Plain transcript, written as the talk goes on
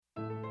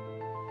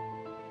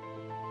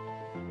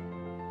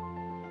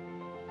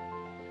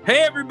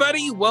Hey,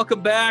 everybody.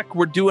 Welcome back.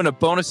 We're doing a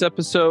bonus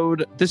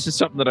episode. This is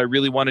something that I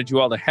really wanted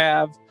you all to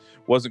have.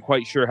 Wasn't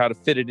quite sure how to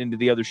fit it into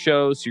the other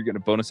shows. So you're getting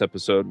a bonus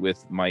episode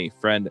with my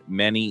friend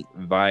Manny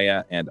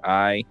Vaya and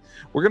I.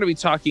 We're going to be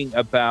talking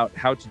about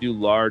how to do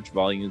large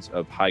volumes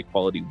of high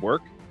quality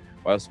work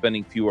while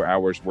spending fewer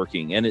hours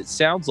working. And it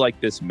sounds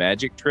like this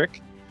magic trick,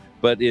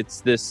 but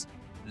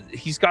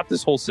he's got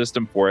this whole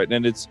system for it.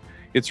 And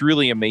it's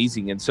really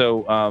amazing. And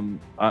so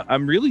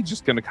I'm really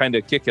just going to kind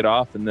of kick it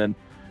off, and then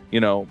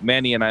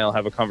Manny and I will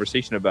have a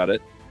conversation about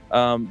it.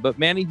 But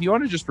Manny, do you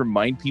want to just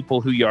remind people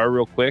who you are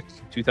real quick?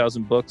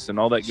 2,000 books and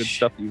all that good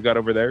stuff that you've got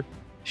over there?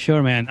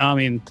 Sure, man. I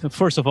mean,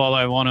 first of all,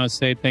 I want to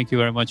say thank you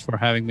very much for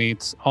having me.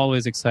 It's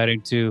always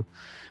exciting to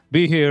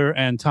be here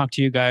and talk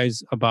to you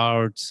guys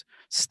about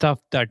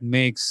stuff that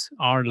makes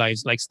our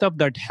lives, like stuff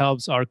that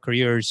helps our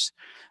careers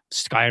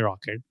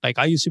skyrocket. Like,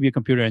 I used to be a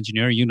computer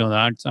engineer. You know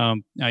that.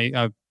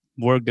 I've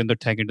worked in the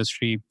tech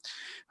industry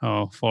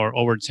for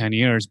over 10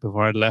 years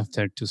before I left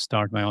it to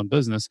start my own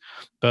business.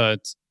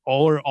 But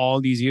over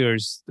all these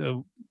years,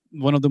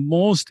 one of the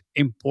most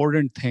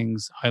important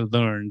things I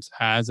learned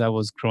as I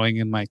was growing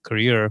in my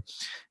career,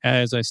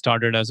 as I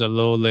started as a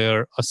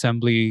low-layer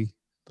assembly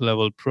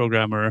level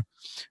programmer,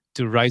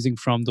 to rising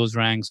from those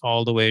ranks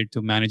all the way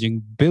to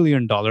managing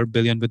billion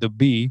with a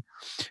B,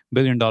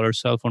 $billion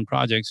cell phone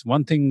projects,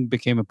 one thing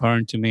became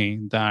apparent to me,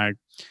 that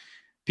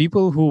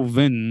people who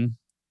win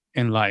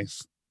in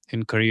life,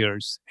 in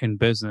careers, in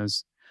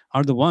business,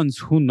 are the ones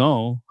who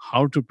know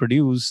how to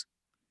produce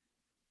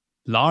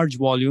large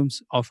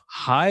volumes of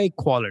high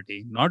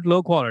quality, not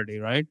low quality,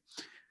 right?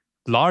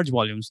 Large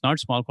volumes, not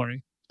small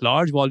quantity,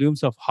 large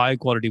volumes of high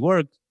quality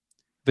work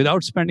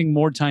without spending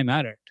more time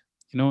at it.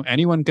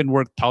 Anyone can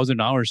work 1,000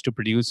 hours to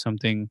produce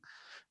something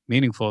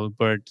meaningful,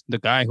 but the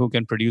guy who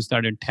can produce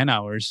that in 10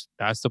 hours,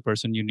 that's the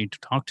person you need to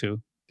talk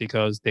to,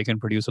 because they can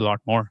produce a lot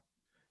more.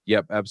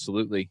 Yep,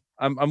 absolutely.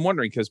 I'm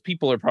wondering, because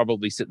people are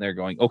probably sitting there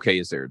going, okay,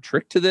 is there a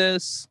trick to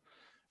this?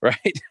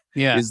 Right?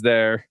 Yeah. Is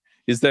there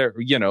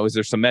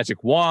some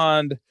magic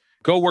wand?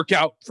 Go work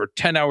out for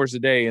 10 hours a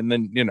day and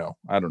then,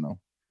 I don't know.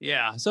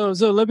 Yeah. So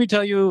let me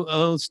tell you a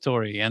little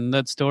story, and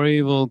that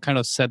story will kind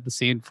of set the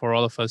scene for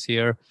all of us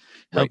here,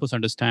 help us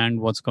understand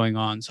what's going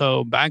on.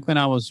 So back when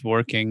I was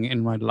working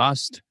in my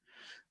last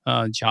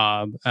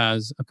job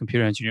as a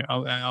computer engineer,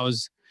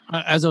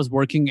 as I was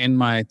working in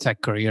my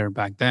tech career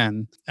back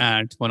then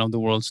at one of the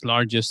world's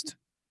largest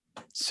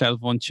cell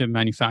phone chip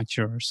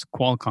manufacturers,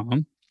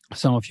 Qualcomm.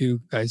 Some of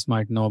you guys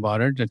might know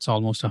about it. It's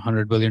almost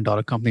 $100 billion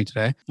company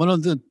today. One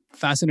of the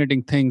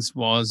fascinating things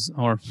was,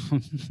 or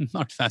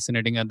not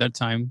fascinating at that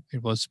time,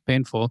 it was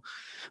painful.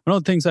 One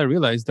of the things I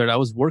realized, that I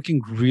was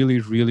working really,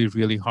 really,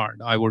 really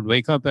hard. I would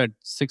wake up at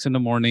 6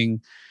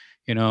 a.m,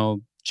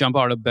 jump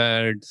out of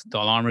bed, the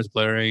alarm is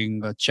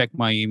blaring, check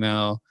my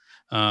email,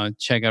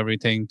 check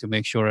everything to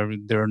make sure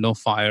there are no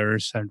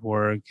fires at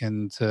work,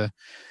 and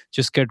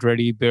just get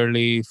ready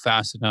barely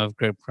fast enough,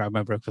 grab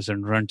my breakfast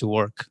and run to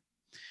work.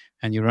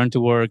 And you run to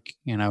work,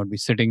 and I would be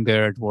sitting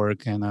there at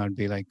work, and I would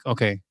be like,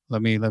 okay,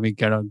 let me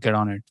get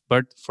on it.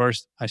 But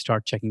first, I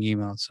start checking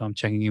email. So I'm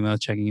checking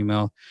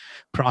email,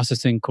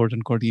 processing quote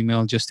unquote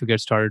email just to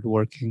get started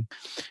working.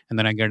 And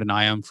then I get an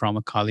IM from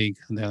a colleague,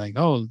 and they're like,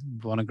 oh,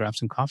 want to grab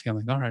some coffee? I'm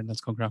like, all right, let's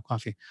go grab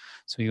coffee.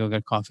 So we go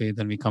get coffee.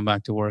 Then we come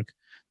back to work.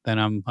 Then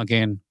I'm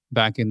again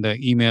back in the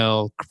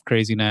email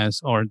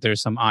craziness, or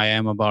there's some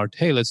IM about,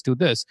 hey, let's do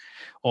this,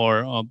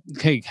 or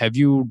hey, have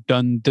you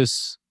done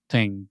this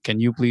thing? Can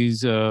you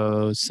please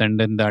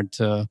send in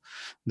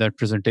that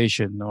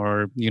presentation?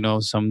 Or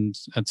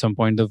at some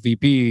point the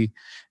VP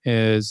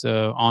is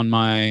on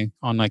my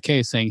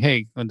case, saying,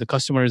 hey, the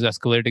customer is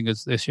escalating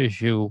this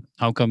issue.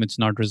 How come it's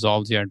not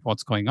resolved yet?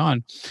 What's going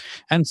on?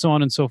 And so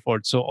on and so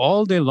forth. So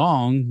all day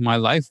long, my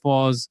life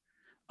was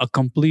a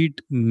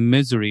complete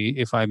misery,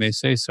 if I may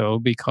say so,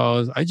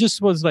 because I just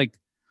was like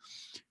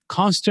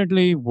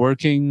constantly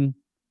working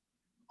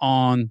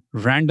on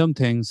random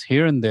things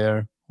here and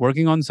there,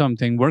 working on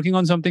something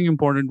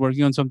important,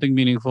 working on something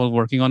meaningful,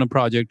 working on a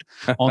project,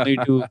 only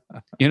to,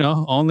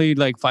 only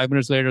like 5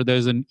 minutes later,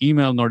 there's an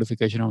email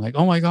notification. I'm like,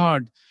 oh my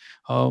God,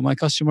 my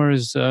customer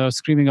is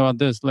screaming about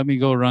this. Let me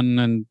go run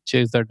and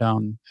chase that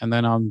down. And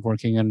then I'm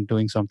working and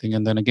doing something.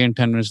 And then again,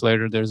 10 minutes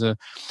later, there's a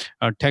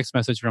text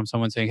message from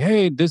someone saying,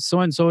 hey, this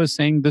so-and-so is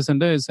saying this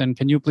and this. And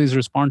can you please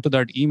respond to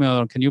that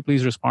email? Or can you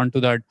please respond to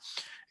that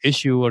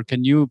issue? Or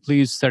can you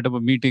please set up a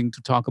meeting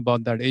to talk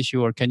about that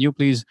issue? Or can you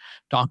please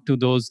talk to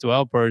those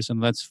developers and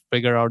let's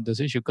figure out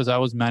this issue? Because I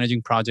was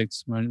managing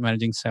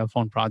cell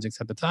phone projects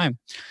at the time.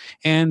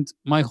 And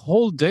my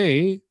whole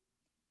day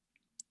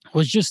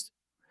was just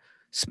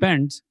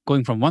spent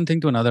going from one thing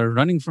to another,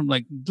 running from,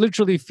 like,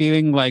 literally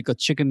feeling like a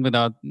chicken with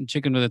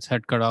its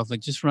head cut off,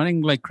 like just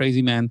running like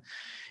crazy, man.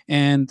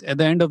 And at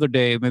the end of the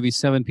day, maybe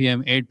 7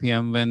 p.m., 8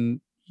 p.m., when,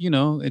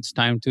 it's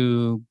time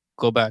to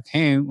go back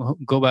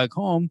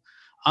home,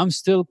 I'm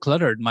still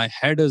cluttered. My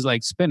head is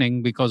like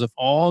spinning because of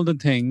all the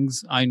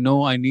things I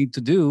know I need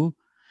to do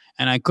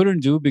and I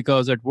couldn't do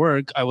because at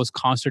work I was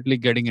constantly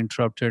getting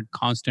interrupted,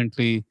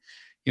 constantly,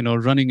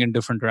 running in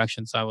different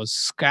directions. I was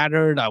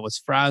scattered. I was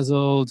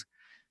frazzled.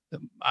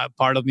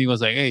 Part of me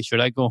was like, hey,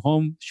 should I go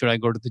home? Should I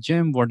go to the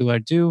gym? What do I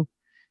do?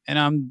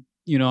 And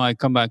I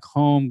come back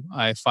home,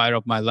 I fire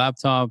up my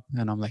laptop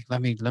and I'm like,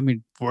 let me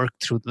work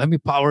through, let me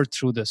power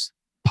through this.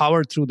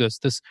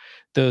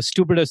 The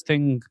stupidest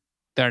thing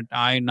that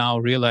I now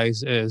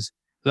realize is,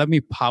 let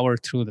me power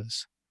through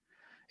this.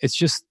 It's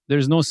just,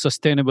 there's no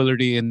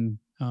sustainability in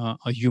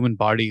a human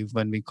body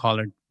when we call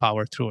it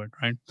power through it,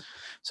 right?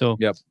 So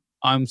Yep.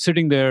 I'm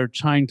sitting there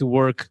trying to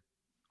work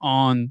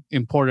on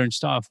important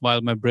stuff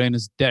while my brain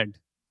is dead.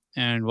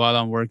 And while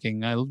I'm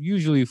working, I'll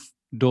usually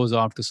doze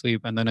off to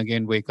sleep and then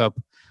again wake up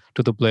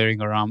to the blaring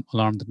alarm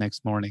the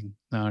next morning.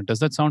 Does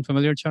that sound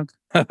familiar, Chuck?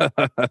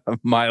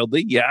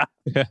 Mildly, yeah.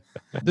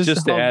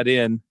 Just to add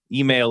in,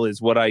 email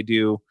is what I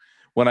do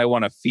when I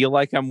want to feel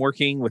like I'm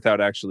working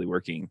without actually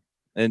working.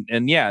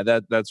 And yeah,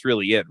 that's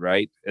really it,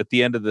 right? At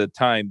the end of the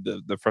time,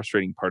 the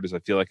frustrating part is I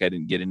feel like I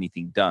didn't get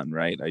anything done,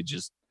 right? I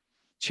just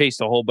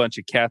chased a whole bunch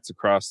of cats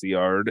across the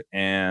yard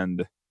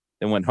and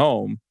then went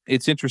home.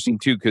 It's interesting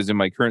too, because in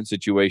my current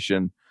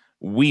situation,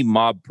 we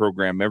mob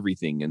program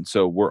everything. And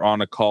so we're on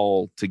a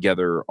call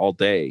together all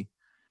day.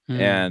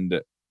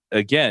 And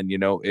again,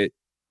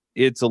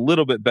 it's a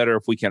little bit better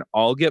if we can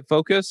all get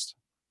focused,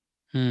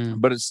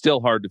 but it's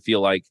still hard to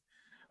feel like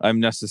I'm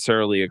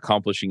necessarily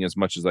accomplishing as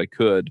much as I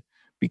could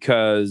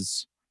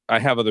because I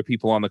have other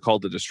people on the call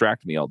to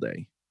distract me all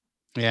day.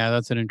 Yeah,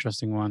 that's an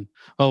interesting one.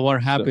 Well,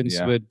 what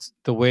happens with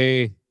the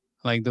way,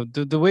 like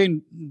the way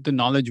the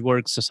knowledge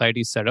work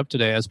society is set up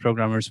today, as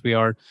programmers, we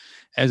are,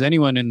 as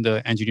anyone in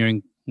the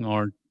engineering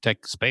or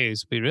tech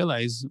space, we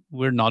realize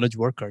we're knowledge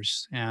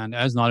workers. And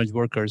as knowledge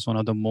workers, one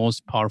of the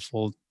most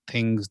powerful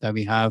things that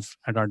we have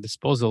at our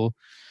disposal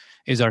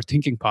is our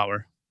thinking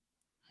power,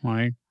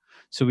 right?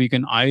 So we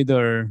can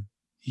either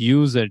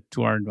use it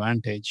to our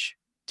advantage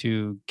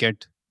to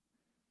get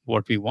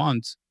what we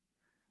want,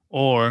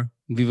 or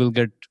we will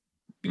get,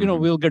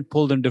 we'll get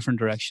pulled in different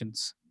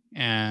directions.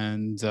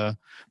 And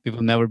we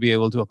will never be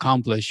able to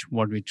accomplish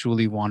what we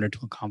truly wanted to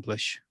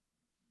accomplish.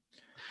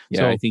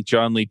 Yeah, so, I think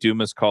John Lee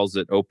Dumas calls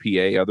it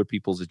OPA, other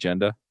people's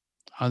agenda.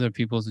 Other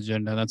people's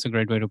agenda. That's a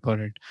great way to put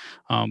it.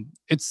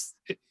 It's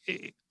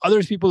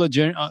other people's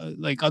agenda,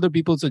 like other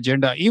people's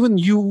agenda. Even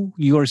you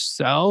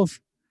yourself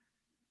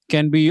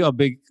can be a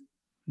big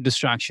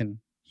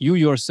distraction. You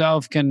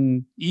yourself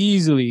can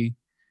easily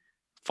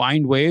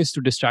find ways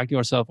to distract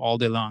yourself all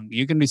day long.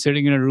 You can be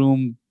sitting in a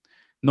room,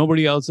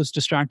 nobody else is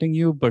distracting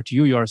you, but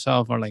you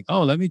yourself are like,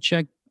 oh, let me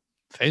check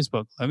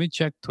Facebook, let me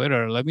check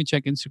Twitter, let me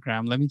check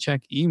Instagram, let me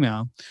check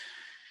email.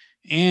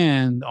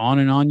 And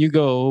on you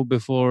go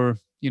before,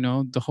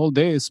 the whole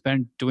day is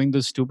spent doing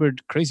this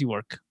stupid, crazy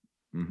work,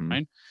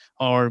 right?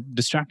 Or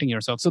distracting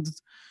yourself. So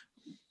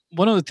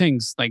one of the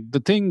things, like the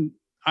thing,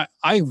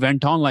 I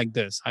went on like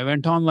this. I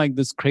went on like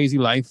this crazy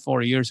life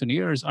for years and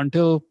years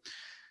until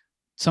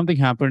something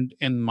happened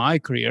in my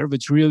career,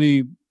 which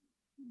really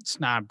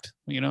snapped.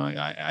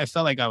 I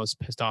felt like I was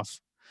pissed off.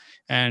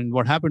 And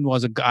what happened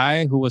was a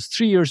guy who was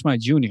 3 years my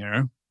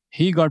junior,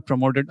 he got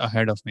promoted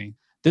ahead of me.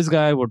 This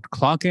guy would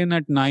clock in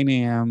at 9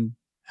 a.m.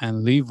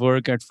 and leave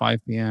work at 5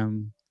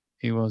 p.m.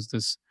 He was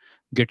this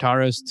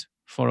guitarist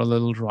for a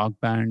little rock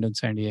band in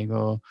San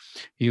Diego.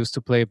 He used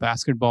to play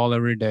basketball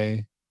every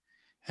day.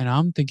 And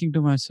I'm thinking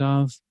to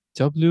myself,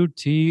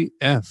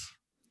 WTF,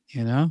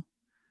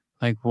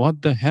 like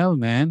what the hell,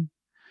 man?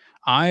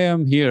 I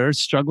am here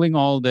struggling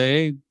all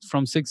day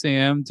from 6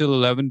 a.m. till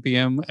 11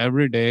 p.m.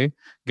 every day,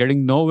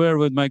 getting nowhere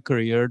with my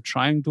career,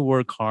 trying to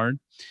work hard.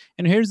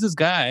 And here's this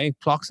guy,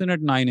 clocks in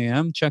at 9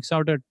 a.m., checks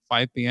out at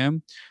 5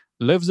 p.m.,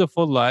 lives a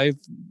full life,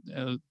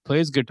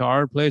 plays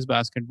guitar, plays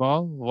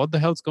basketball. What the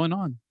hell's going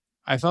on?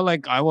 I felt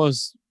like I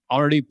was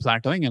already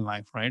plateauing in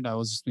life, right? I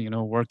was,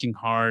 working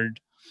hard.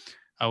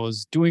 I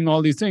was doing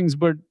all these things,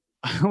 but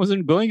I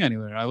wasn't going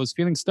anywhere. I was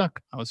feeling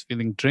stuck. I was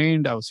feeling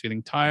drained. I was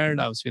feeling tired.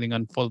 I was feeling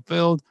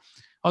unfulfilled.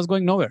 I was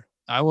going nowhere.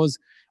 I was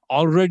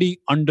already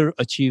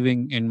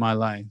underachieving in my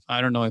life.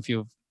 I don't know if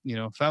you've,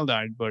 felt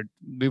that, but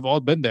we've all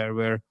been there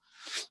where.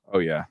 Oh,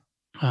 yeah.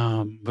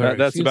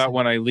 That's about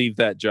when I leave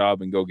that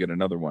job and go get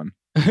another one.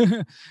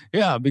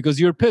 Yeah, because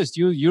you're pissed.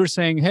 You're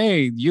saying,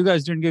 hey, you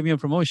guys didn't give me a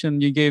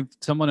promotion. You gave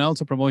someone else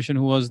a promotion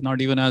who was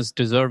not even as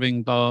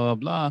deserving, blah, blah,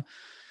 blah.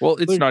 Well,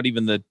 it's not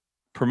even the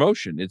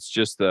promotion. It's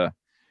just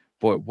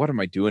boy, what am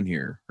I doing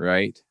here?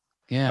 Right?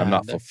 Yeah. I'm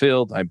not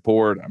fulfilled. I'm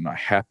bored. I'm not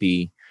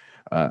happy.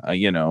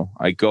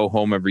 I go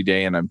home every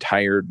day and I'm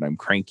tired and I'm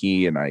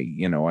cranky and I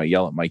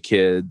yell at my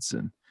kids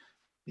and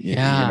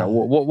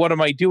what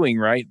am I doing?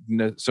 Right.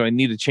 So I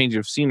need a change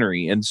of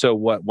scenery. And so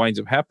what winds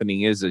up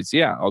happening is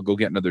I'll go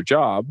get another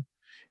job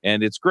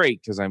and it's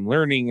great because I'm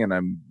learning and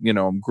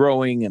I'm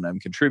growing and I'm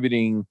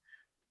contributing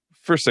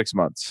for 6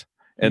 months.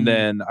 And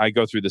then I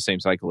go through the same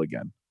cycle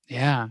again.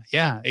 Yeah,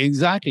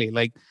 exactly.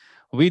 Like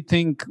we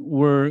think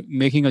we're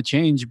making a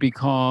change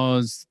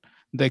because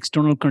the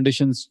external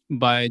conditions,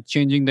 by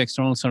changing the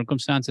external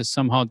circumstances,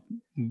 somehow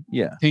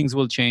things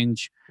will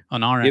change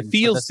on our end. It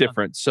feels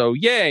different. So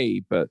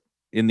yay, but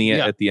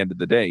at the end of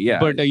the day, yeah.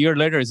 But a year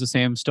later, it's the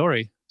same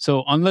story.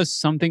 So unless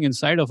something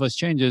inside of us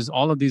changes,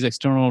 all of these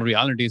external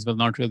realities will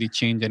not really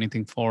change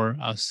anything for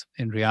us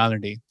in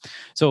reality.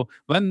 So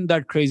when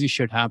that crazy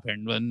shit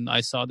happened, when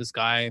I saw this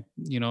guy,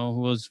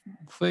 who was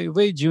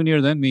way junior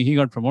than me, he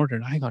got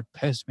promoted. I got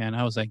pissed, man.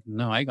 I was like,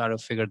 no, I got to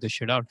figure this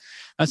shit out.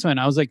 That's when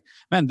I was like,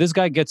 man, this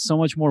guy gets so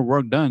much more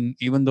work done,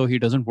 even though he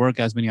doesn't work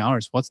as many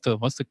hours. What's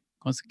the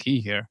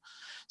key here?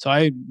 So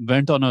I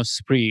went on a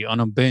spree, on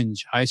a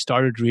binge. I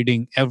started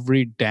reading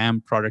every damn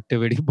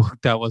productivity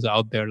book that was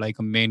out there like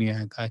a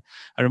maniac. I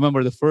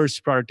remember the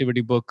first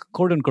productivity book,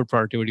 quote unquote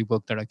productivity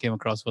book that I came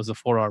across was the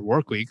 4 Hour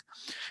Workweek.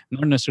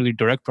 Not necessarily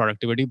direct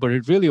productivity, but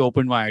it really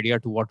opened my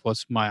eyes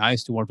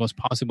to what was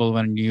possible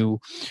when you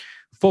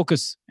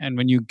focus and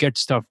when you get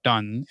stuff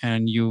done,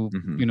 and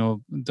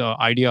the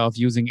idea of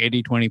using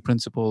 80/20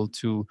 principle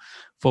to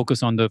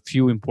focus on the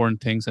few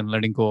important things and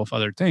letting go of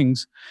other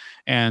things,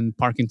 and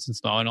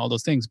Parkinson's law and all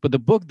those things. But the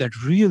book that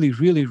really,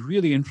 really,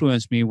 really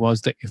influenced me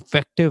was The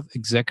Effective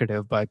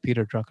Executive by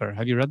Peter Drucker.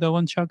 Have you read that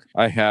one, Chuck?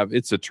 I have.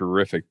 It's a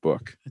terrific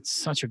book. It's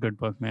such a good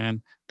book,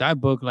 man. That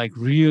book like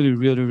really,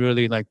 really,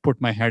 really like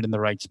put my head in the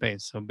right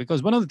space. So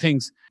because one of the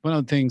things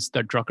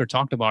that Drucker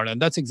talked about,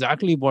 and that's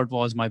exactly what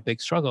was my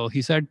big struggle.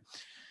 He said,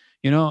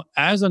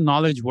 as a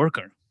knowledge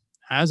worker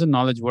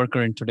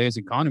in today's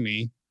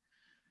economy,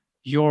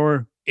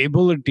 your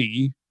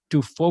ability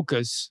to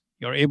focus,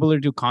 your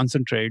ability to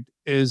concentrate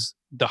is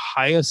the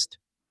highest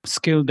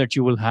skill that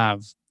you will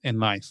have in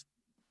life,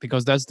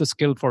 because that's the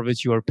skill for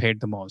which you are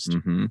paid the most,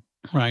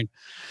 right?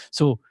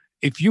 So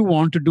if you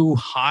want to do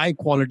high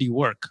quality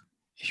work,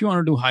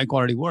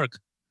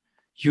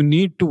 you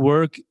need to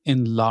work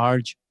in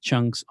large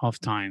chunks of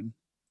time.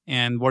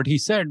 And what he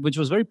said, which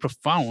was very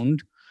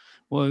profound,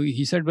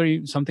 he said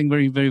something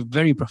very, very,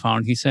 very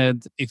profound. He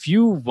said, if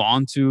you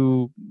want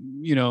to,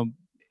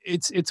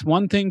 it's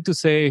one thing to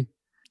say,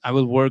 I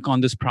will work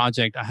on this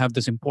project. I have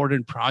this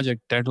important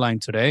project deadline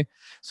today.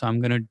 So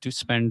I'm going to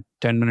spend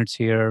 10 minutes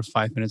here,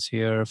 5 minutes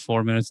here,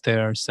 4 minutes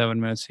there,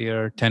 7 minutes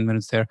here, 10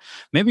 minutes there.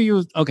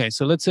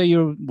 So let's say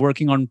you're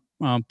working on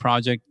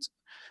project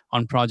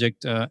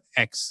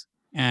X,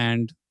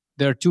 and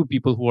there are two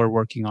people who are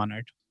working on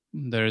it.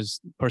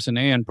 There's person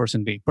A and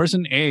person B.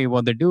 Person A,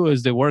 what they do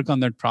is they work on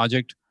that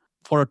project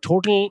for a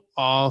total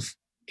of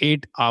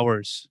 8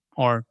 hours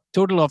for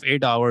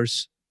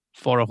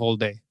a whole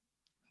day.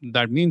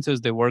 That means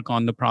is they work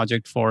on the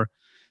project for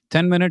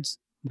 10 minutes,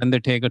 then they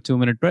take a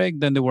 2-minute break,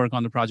 then they work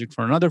on the project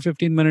for another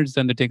 15 minutes,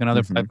 then they take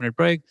another 5-minute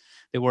break.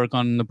 They work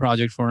on the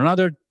project for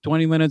another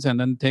 20 minutes and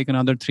then take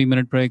another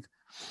 3-minute break,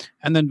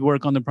 and then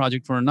work on the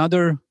project for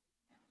another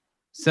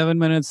 7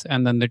 minutes,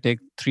 and then they take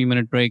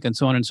 3-minute break, and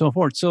so on and so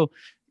forth. So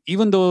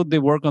even though they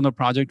work on the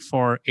project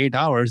for 8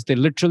 hours, they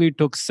literally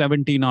took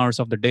 17 hours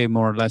of the day,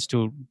 more or less,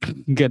 to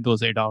get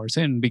those 8 hours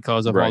in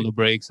because of all the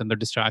breaks and the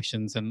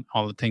distractions and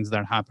all the things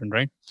that happened,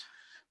 right?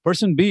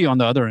 Person B, on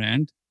the other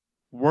end,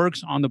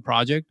 works on the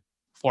project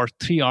for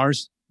 3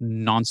 hours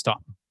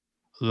nonstop.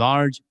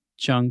 Large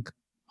chunk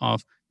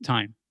of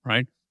time,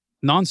 right?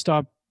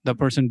 Nonstop, the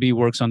person B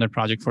works on that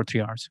project for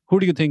 3 hours. Who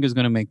do you think is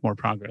going to make more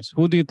progress?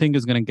 Who do you think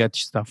is going to get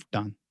stuff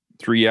done?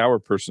 3-hour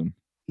person.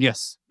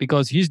 Yes,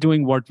 because he's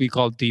doing what we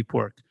call deep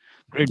work.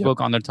 Great book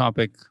on the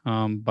topic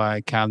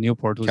by Cal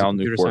Newport, who's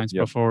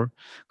a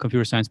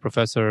computer science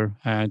professor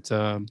at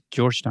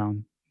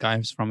Georgetown,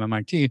 guys from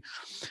MIT.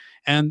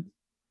 And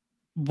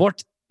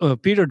what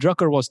Peter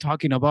Drucker was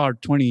talking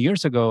about 20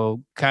 years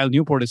ago, Cal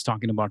Newport is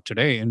talking about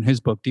today in his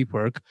book, Deep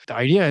Work. The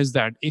idea is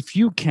that if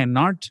you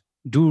cannot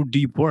do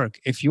deep work,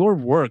 if your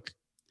work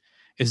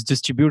is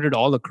distributed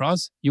all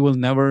across, you will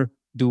never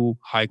do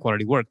high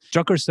quality work.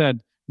 Drucker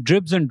said,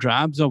 dribs and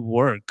drabs of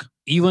work,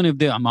 even if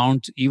they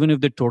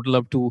total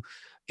up to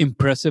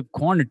impressive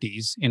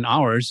quantities in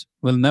hours,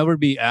 will never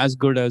be as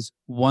good as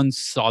one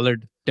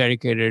solid,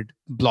 dedicated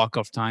block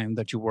of time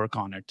that you work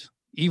on it.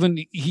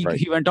 Even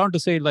he went on to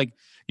say, like,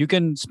 you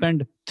can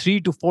spend 3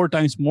 to 4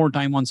 times more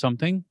time on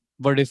something,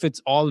 but if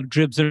it's all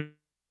dribs and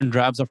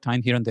drabs of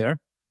time here and there,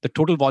 the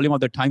total volume of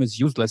the time is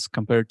useless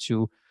compared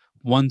to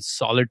one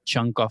solid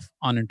chunk of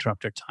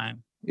uninterrupted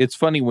time. It's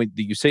funny when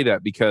you say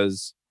that,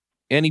 because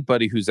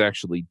anybody who's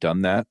actually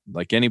done that,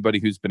 like anybody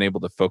who's been able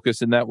to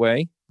focus in that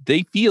way,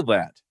 they feel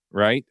that,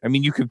 right? I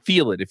mean, you can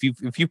feel it. If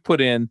you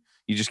put in,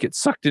 you just get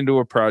sucked into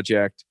a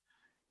project,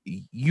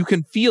 you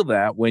can feel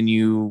that when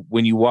you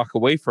walk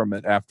away from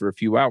it after a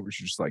few hours.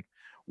 You're just like,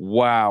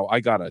 wow, I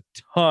got a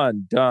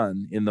ton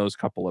done in those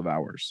couple of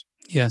hours.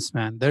 Yes,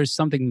 man. There's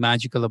something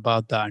magical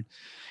about that.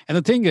 And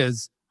the thing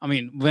is, I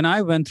mean, when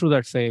I went through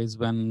that phase,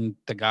 when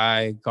the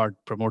guy got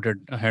promoted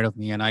ahead of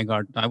me and I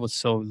was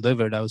so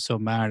livid, I was so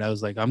mad. I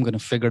was like, I'm going to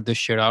figure this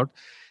shit out.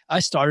 I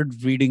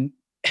started reading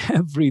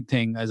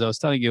everything, as I was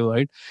telling you,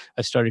 right?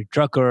 I studied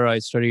Drucker. I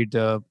studied,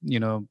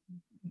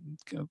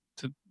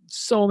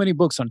 so many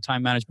books on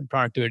time management,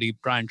 productivity,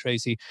 Brian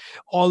Tracy,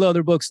 all the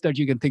other books that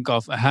you can think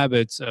of,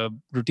 habits,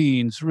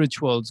 routines,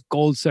 rituals,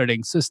 goal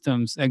setting,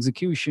 systems,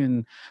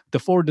 execution, the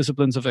 4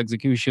 disciplines of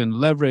execution,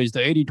 leverage, the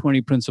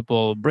 80-20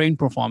 principle, brain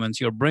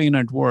performance, your brain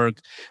at work,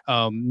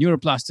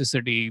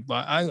 neuroplasticity.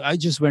 I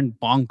just went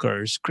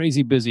bonkers,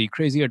 crazy busy,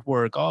 crazy at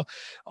work,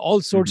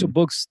 all sorts of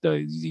books, some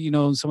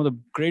of the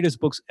greatest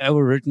books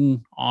ever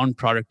written on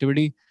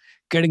productivity,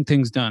 getting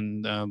things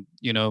done,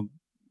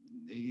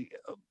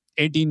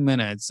 18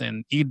 minutes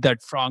and Eat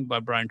That Frog by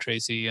Brian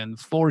Tracy and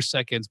 4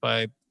 Seconds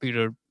by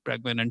Peter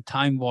Bregman and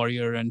Time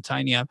Warrior and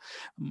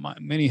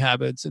Mini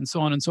Habits and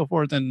so on and so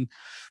forth. And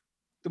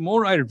the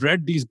more I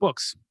read these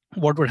books,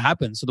 what would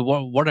happen? So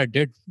what I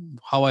did,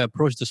 how I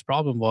approached this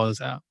problem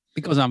was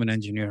because I'm an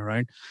engineer,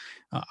 right?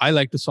 I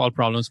like to solve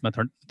problems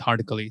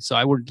methodically. So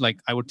I would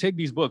take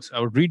these books, I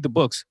would read the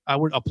books, I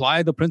would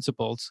apply the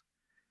principles,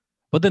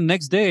 but the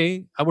next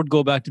day I would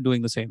go back to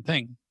doing the same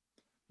thing.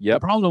 The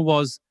problem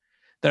was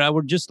that I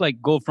would just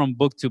go from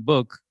book to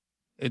book.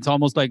 It's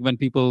almost like when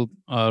people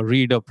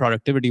read a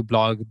productivity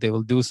blog, they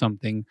will do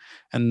something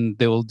and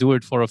they will do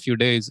it for a few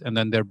days and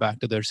then they're back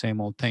to their same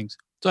old things.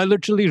 So I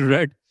literally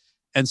read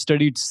and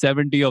studied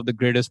 70 of the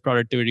greatest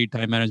productivity,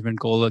 time management,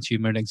 goal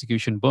achievement,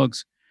 execution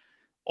books,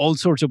 all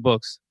sorts of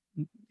books.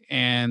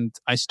 And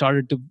I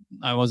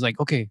was like,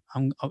 okay,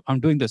 I'm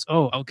doing this.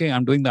 Oh, okay,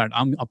 I'm doing that.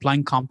 I'm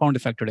applying compound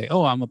effect today.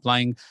 Oh, I'm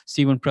applying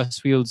Stephen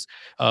Pressfield's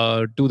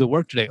do the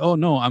work today. Oh,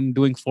 no, I'm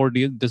doing 4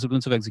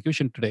 disciplines of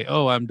execution today.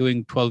 Oh, I'm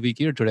doing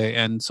 12-week year today,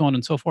 and so on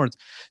and so forth.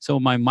 So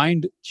my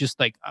mind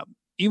just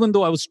even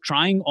though I was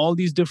trying all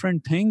these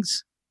different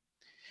things,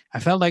 I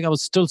felt like I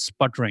was still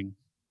sputtering.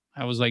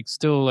 I was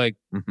still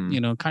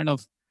kind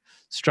of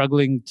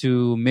struggling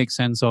to make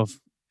sense of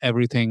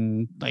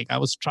everything. I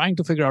was trying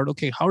to figure out,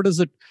 okay, how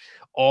does it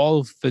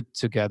all fit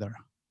together?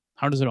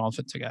 How does it all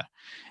fit together?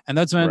 And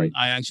that's when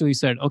I actually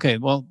said, okay,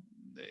 well,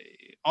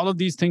 all of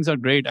these things are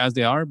great as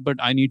they are, but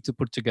I need to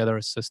put together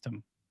a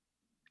system.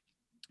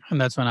 And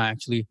that's when I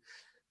actually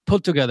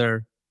put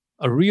together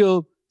a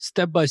real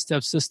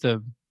step-by-step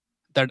system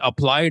that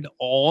applied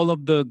all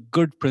of the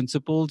good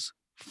principles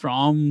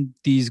from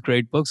these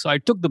great books. So I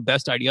took the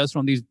best ideas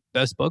from these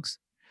best books.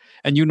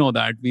 And you know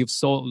that we've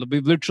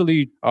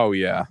literally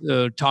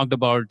talked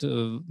about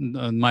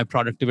my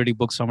productivity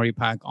book summary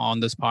pack on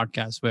this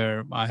podcast,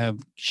 where I have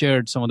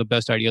shared some of the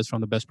best ideas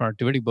from the best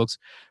productivity books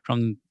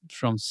from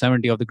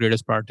 70 of the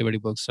greatest productivity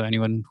books. So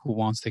anyone who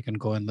wants, they can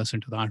go and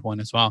listen to that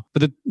one as well.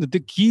 But the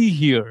key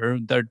here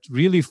that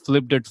really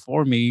flipped it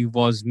for me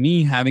was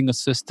me having a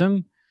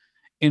system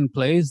in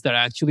place that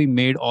actually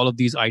made all of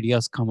these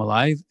ideas come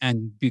alive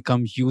and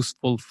become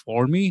useful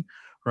for me,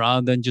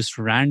 rather than just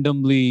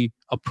randomly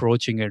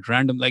approaching it.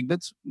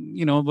 That's,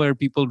 where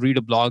people read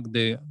a blog,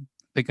 they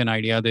pick an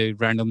idea, they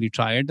randomly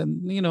try it,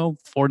 and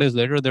 4 days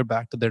later they're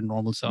back to their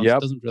normal selves. It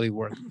doesn't really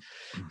work.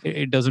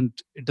 It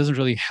doesn't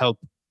really help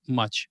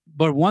much.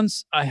 But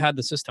once I had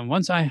a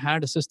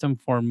system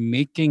for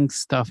making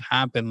stuff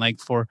happen,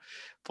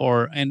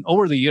 and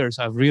over the years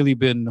I've really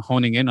been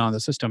honing in on the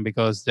system,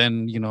 because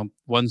then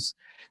once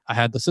I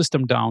had the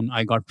system down,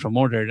 I got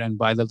promoted, and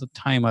by the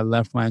time I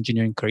left my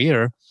engineering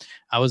career,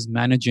 I was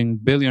managing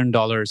 $1 billion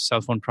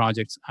cell phone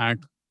projects at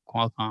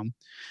Qualcomm.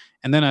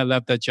 And then I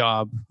left that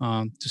job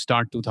to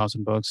start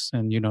 2000 Books,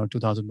 and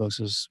 2000 Books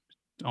is,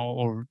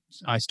 or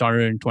I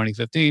started in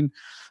 2015.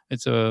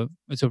 It's a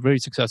very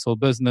successful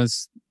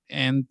business,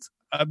 and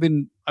I've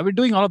been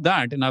doing all of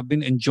that, and I've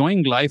been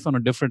enjoying life on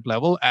a different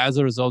level as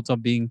a result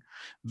of being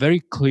very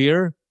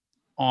clear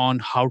on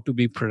how to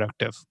be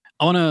productive.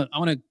 I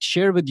want to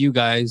share with you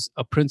guys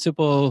a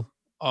principle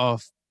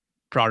of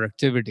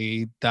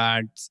productivity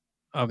that,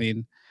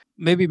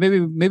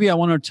 maybe I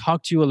want to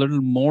talk to you a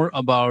little more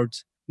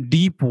about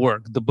Deep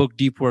Work, the book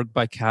Deep Work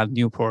by Cal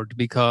Newport,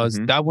 because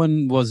that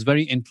one was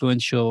very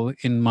influential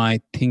in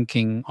my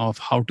thinking of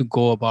how to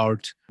go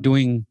about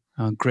doing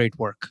great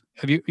work.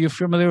 You're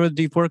familiar with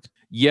Deep Work?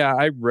 Yeah,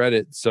 I read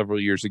it several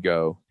years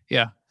ago.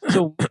 Yeah.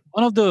 So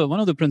one of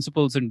the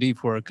principles in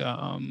Deep Work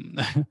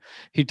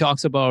he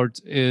talks about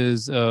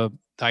is the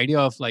idea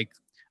of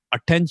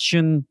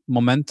attention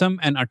momentum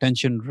and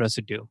attention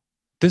residue.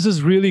 This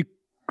is really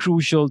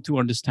crucial to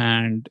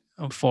understand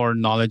for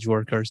knowledge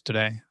workers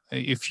today.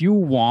 If you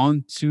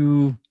want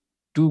to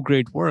do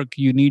great work,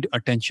 you need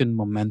attention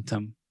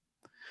momentum.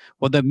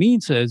 What that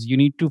means is you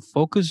need to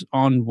focus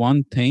on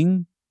one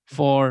thing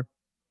for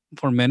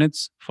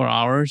minutes, for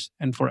hours,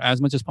 and for as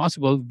much as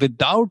possible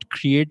without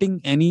creating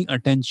any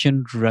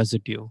attention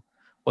residue.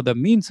 What that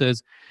means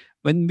is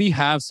when we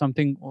are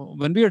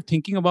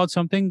thinking about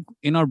something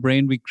in our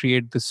brain, we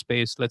create this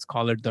space, let's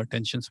call it the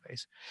attention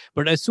space.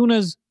 But as soon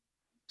as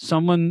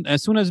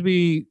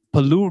we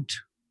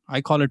pollute, I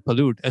call it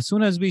pollute, as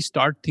soon as we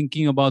start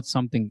thinking about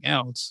something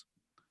else,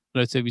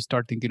 let's say we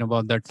start thinking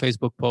about that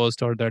Facebook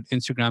post or that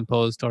Instagram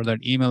post or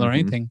that email or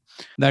anything,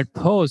 that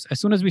post, as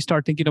soon as we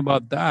start thinking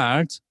about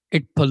that,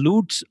 it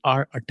pollutes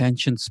our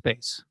attention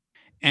space.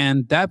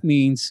 And that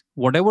means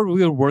whatever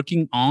we are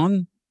working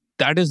on,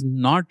 that is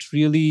not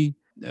really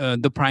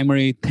the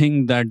primary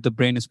thing that the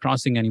brain is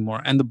processing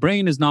anymore. And the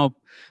brain is now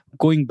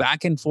going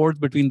back and forth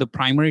between the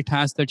primary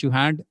task that you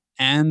had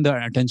and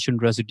the attention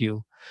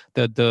residue,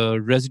 the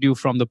residue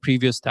from the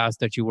previous task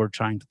that you were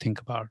trying to think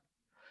about.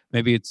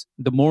 Maybe it's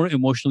the more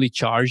emotionally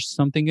charged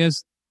something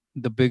is,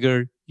 the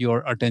bigger your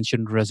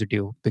attention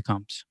residue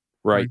becomes.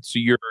 Right. So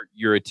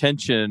your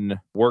attention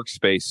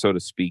workspace, so to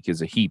speak,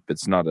 is a heap.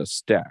 It's not a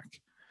stack.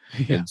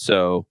 Yeah. And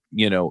so,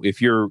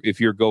 if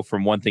you're go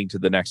from one thing to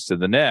the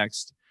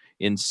next,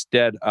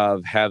 instead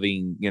of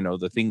having,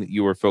 the thing that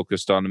you were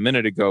focused on a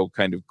minute ago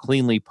kind of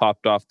cleanly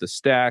popped off the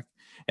stack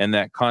and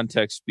that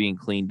context being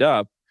cleaned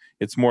up,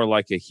 it's more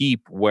like a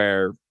heap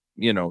where,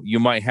 you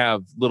might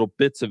have little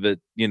bits of it,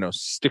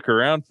 stick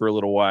around for a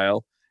little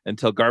while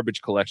until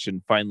garbage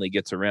collection finally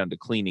gets around to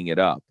cleaning it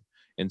up.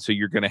 And so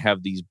you're going to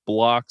have these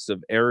blocks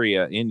of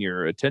area in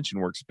your attention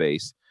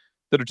workspace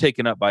that are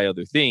taken up by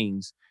other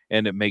things,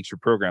 and it makes your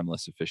program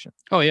less efficient.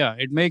 Oh, yeah.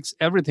 It makes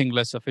everything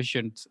less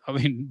efficient. I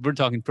mean, we're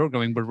talking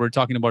programming, but we're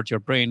talking about your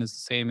brain is the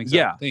same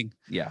exact thing.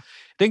 Yeah.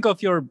 Think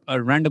of your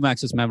random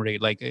access memory.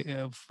 Like,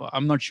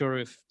 I'm not sure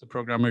if the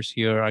programmers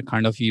here are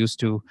kind of used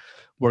to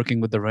working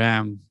with the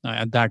RAM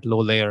at that low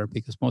layer,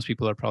 because most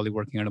people are probably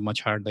working at a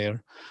much higher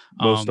layer.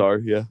 Most are,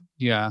 yeah.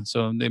 Yeah.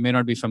 So they may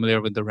not be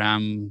familiar with the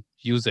RAM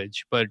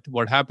usage. But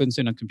what happens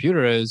in a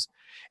computer is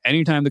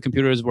anytime the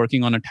computer is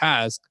working on a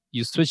task,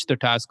 you switch the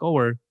task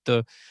over,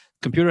 the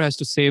computer has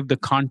to save the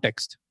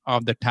context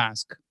of the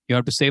task. You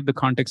have to save the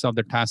context of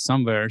the task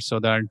somewhere so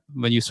that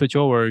when you switch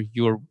over,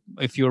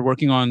 if you're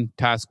working on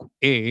task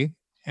A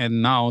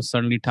and now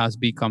suddenly task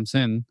B comes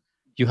in,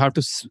 you have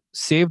to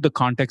save the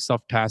context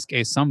of task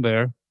A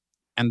somewhere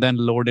and then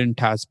load in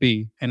task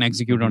B and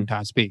execute on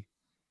task B,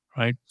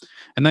 right?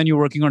 And then you're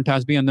working on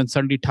task B and then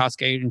suddenly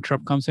task A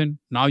interrupt comes in.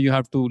 Now you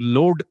have to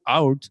load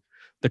out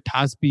the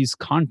task B's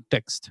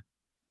context.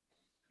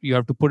 You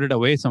have to put it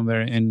away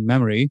somewhere in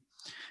memory.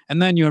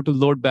 And then you have to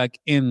load back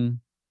in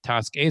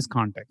task A's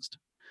context.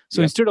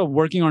 So instead of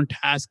working on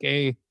task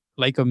A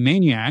like a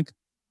maniac,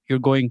 you're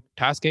going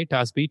task A,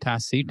 task B,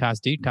 task C,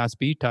 task D, task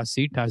B, task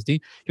C, task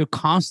D. You're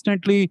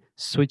constantly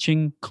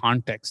switching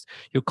context.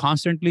 You're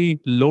constantly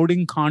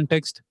loading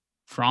context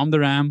from the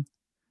RAM,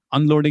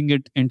 unloading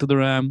it into the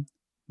RAM,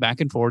 back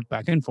and forth,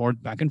 back and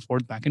forth, back and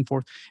forth, back and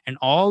forth. And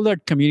all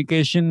that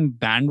communication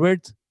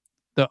bandwidth,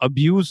 the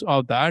abuse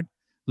of that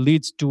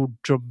leads to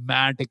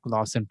dramatic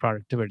loss in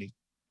productivity.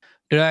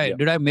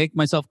 Did I make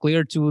myself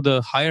clear to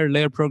the higher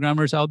layer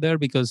programmers out there?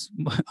 Because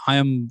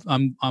I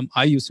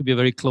used to be a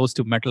very close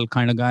to metal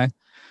kind of guy.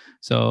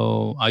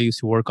 So I used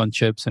to work on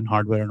chips and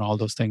hardware and all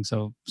those things.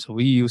 So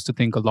we used to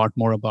think a lot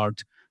more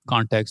about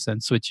context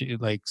and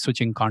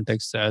switching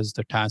context as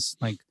the tasks,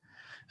 like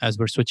as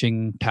we're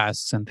switching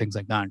tasks and things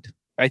like that.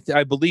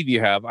 I believe you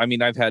have. I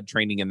mean, I've had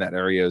training in that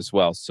area as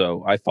well,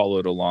 so I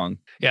followed along.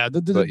 Yeah,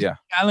 the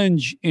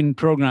challenge in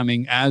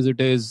programming, as it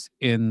is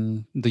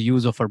in the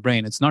use of our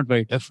brain, it's not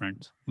very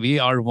different. We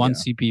are one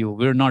CPU.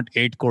 We're not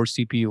 8-core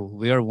CPU.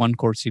 We are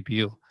 1-core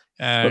CPU.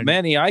 But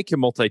Manny, I can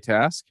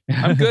multitask.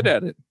 I'm good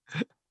at it.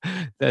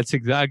 That's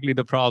exactly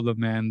the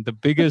problem, man. The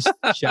biggest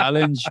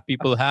challenge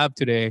people have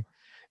today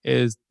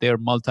is they're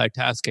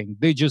multitasking.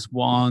 They just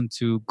want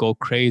to go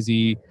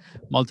crazy,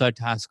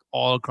 multitask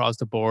all across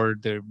the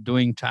board. They're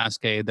doing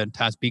task A, then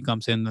task B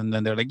comes in, and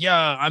then they're like,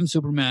 yeah, I'm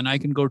Superman, I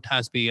can go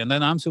task B. And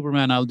then I'm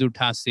Superman, I'll do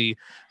task C.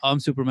 I'm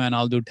Superman,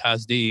 I'll do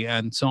task D.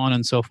 And so on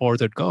and so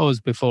forth it goes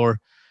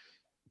before.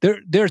 There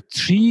are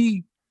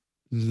three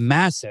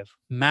massive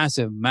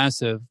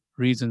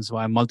reasons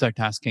why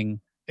multitasking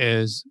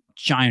is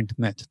giant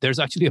myth. There's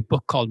actually a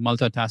book called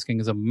Multitasking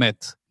is a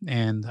Myth,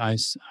 and I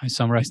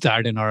summarized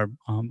that in our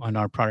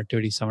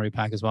productivity summary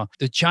pack as well.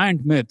 The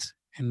giant myth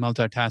in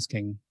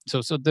multitasking.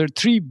 So there are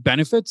three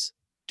benefits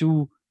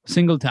to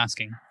single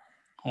tasking,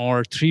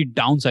 or three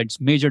downsides,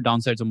 major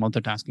downsides of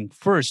multitasking.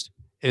 First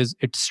is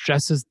it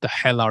stresses the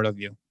hell out of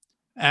you.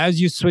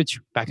 As you switch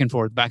back and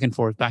forth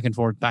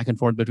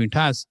between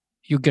tasks,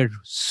 you get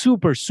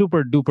super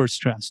duper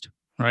stressed.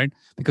 Right?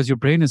 Because your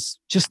brain is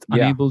just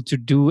unable to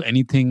do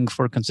anything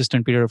for a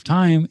consistent period of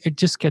time. It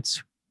just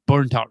gets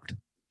burnt out.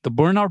 The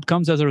burnout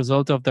comes as a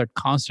result of that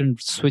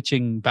constant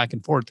switching back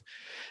and forth.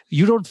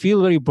 You don't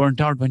feel very burnt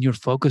out when you're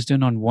focused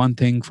in on one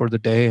thing for the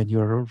day and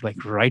you're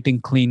like writing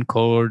clean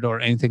code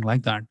or anything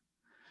like that.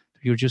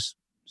 You're just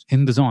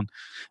in the zone.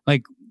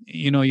 Like,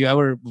 you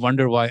ever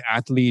wonder why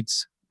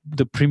athletes,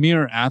 the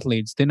premier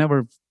athletes, they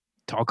never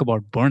talk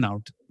about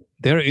burnout.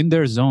 They're in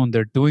their zone.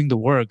 They're doing the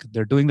work.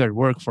 They're doing their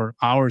work for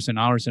hours and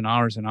hours and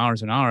hours and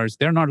hours and hours.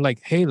 They're not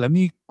like, hey, let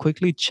me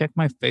quickly check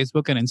my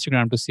Facebook and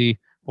Instagram to see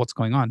what's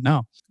going on.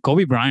 No.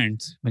 Kobe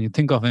Bryant, when you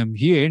think of him,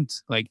 he ain't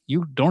like,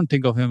 you don't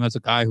think of him as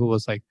a guy who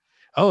was like,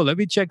 oh, let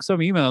me check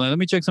some email and let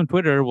me check some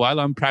Twitter while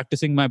I'm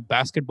practicing my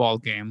basketball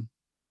game.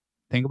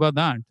 Think about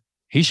that.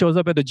 He shows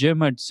up at the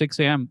gym at 6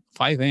 a.m.,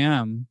 5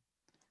 a.m.,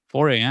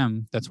 4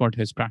 a.m. That's what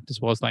his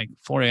practice was like.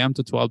 4 a.m.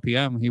 to 12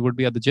 p.m. He would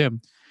be at the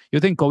gym. You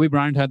think Kobe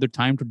Bryant had the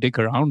time to dick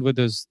around with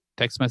his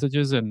text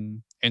messages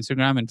and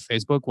Instagram and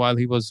Facebook while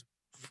he was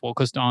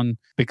focused on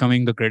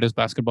becoming the greatest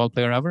basketball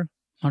player ever?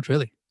 Not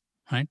really.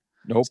 right?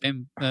 Nope.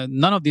 Same.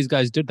 None of these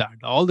guys did that.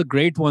 All the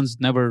great ones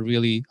never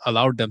really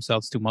allowed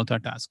themselves to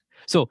multitask.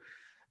 So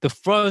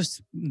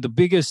the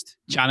biggest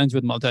challenge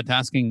with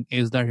multitasking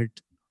is that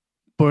it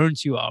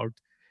burns you out.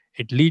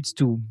 It leads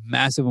to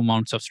massive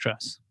amounts of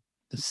stress.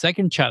 The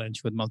second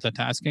challenge with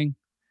multitasking,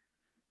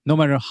 no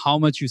matter how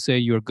much you say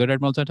you're good at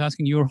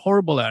multitasking, you're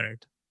horrible at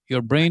it.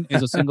 Your brain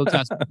is a single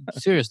task.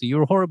 Seriously,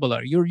 you're horrible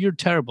at it. You're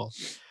terrible.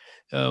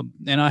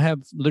 And I have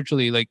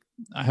literally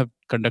I have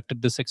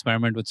conducted this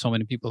experiment with so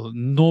many people.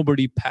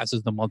 Nobody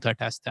passes the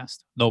multitask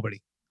test.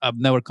 Nobody. I've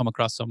never come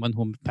across someone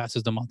who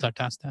passes the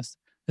multitask test.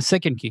 The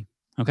second key,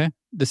 okay?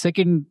 The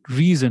second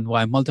reason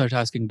why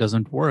multitasking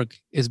doesn't work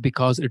is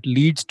because it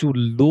leads to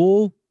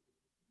low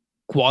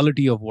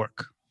quality of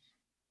work,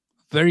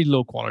 very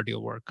low quality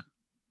of work.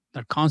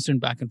 That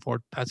constant back and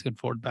forth, back and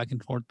forth, back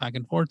and forth, back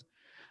and forth,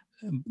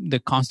 the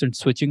constant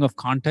switching of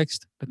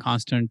context, the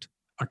constant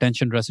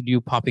attention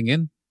residue popping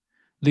in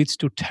leads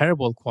to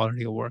terrible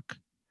quality of work.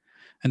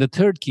 And the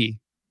third key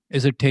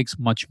is it takes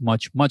much,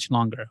 much, much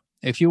longer.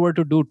 If you were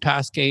to do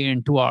task A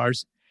in 2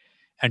 hours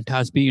and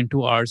task B in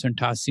 2 hours and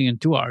task C in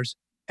 2 hours,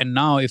 and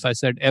now if I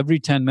said every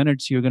 10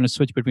 minutes you're going to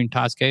switch between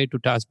task A to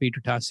task B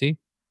to task C,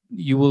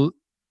 you will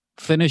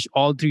finish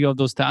all 3 of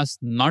those tasks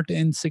not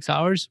in 6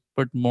 hours,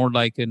 but more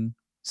like in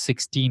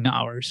 16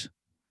 hours.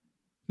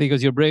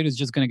 Because your brain is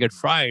just going to get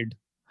fried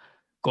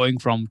going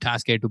from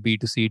task A to B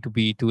to C to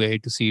B to A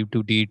to C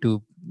to D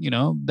to,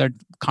 that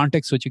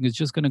context switching is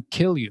just going to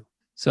kill you.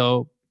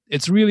 So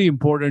it's really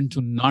important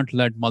to not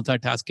let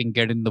multitasking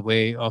get in the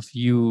way of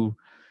you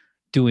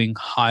doing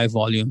high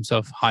volumes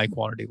of high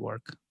quality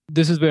work.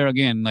 This is where,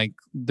 again,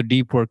 the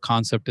deep work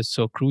concept is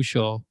so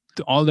crucial.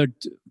 All that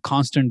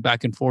constant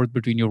back and forth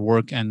between your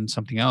work and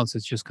something else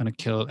is just going to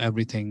kill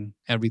everything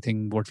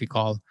what we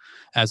call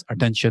as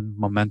attention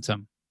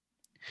momentum.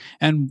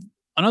 And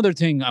another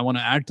thing I want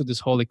to add to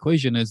this whole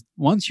equation is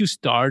once you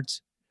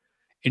start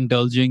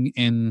indulging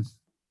in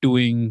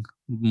doing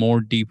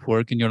more deep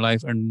work in your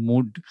life and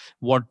more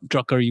what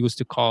Drucker used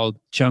to call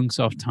chunks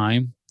of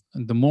time,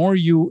 the more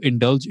you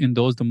indulge in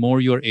those, the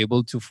more you're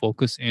able to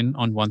focus in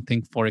on one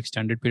thing for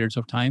extended periods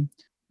of time,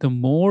 the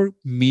more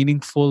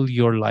meaningful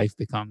your life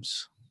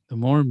becomes, the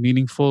more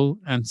meaningful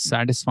and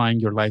satisfying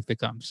your life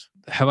becomes.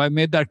 Have I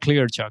made that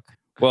clear, Chuck?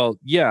 Well,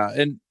 yeah.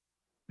 And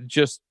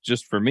just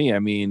for me, I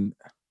mean,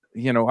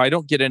 I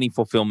don't get any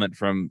fulfillment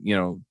from,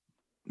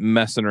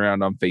 messing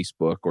around on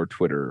Facebook or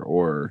Twitter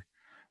or,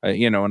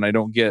 and I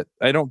don't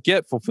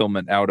get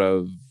fulfillment out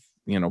of,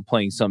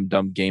 playing some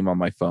dumb game on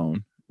my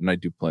phone. And I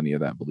do plenty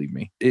of that, believe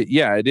me.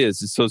 It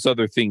is. It's those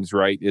other things,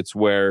 right? It's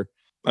where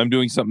I'm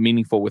doing something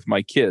meaningful with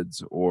my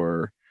kids,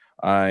 or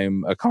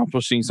I'm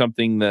accomplishing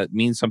something that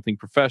means something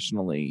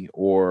professionally,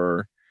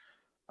 or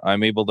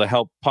I'm able to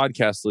help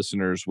podcast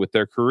listeners with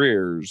their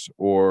careers,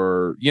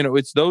 or,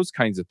 it's those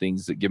kinds of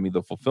things that give me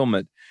the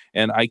fulfillment.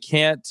 And I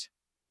can't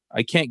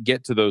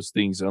get to those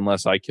things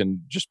unless I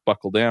can just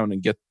buckle down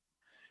and get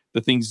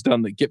the things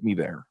done that get me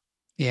there.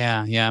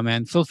 Yeah,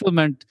 man.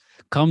 Fulfillment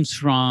comes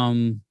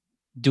from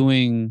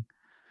doing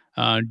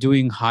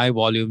high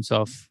volumes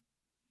of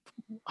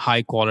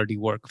high quality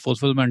work.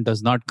 Fulfillment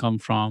does not come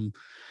from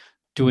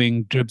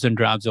doing dribs and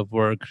drabs of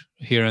work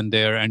here and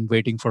there and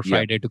waiting for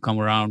Friday to come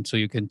around so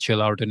you can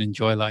chill out and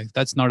enjoy life.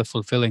 That's not a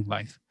fulfilling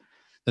life.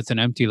 That's an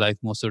empty life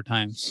most of the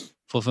times.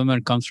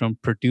 Fulfillment comes from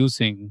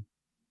producing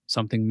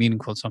something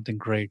meaningful, something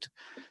great,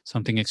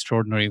 something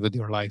extraordinary with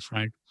your life,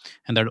 right?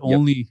 And that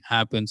only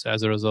happens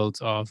as a result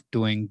of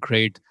doing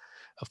great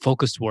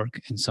focused work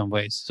in some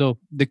ways. So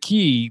the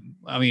key,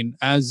 I mean,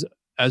 as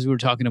we were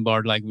talking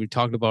about, we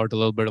talked about a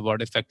little bit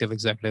about effective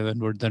executive,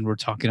 and we're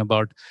talking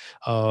about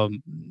we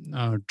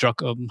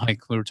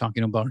were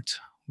talking about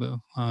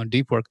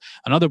deep work.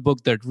 Another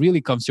book that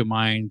really comes to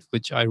mind,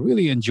 which I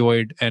really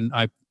enjoyed, and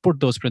I put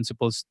those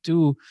principles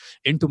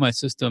into my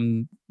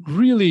system.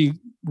 Really,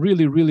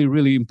 really, really,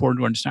 really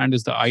important to understand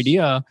is the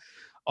idea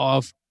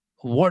of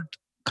what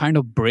kind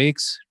of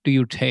breaks do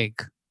you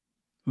take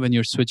when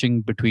you're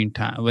switching between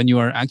time, when you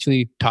are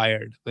actually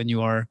tired, when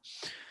you're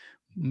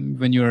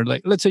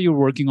let's say you're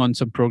working on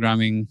some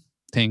programming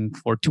thing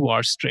for 2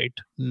 hours straight,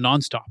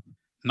 nonstop.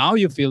 Now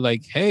you feel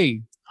like,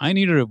 hey, I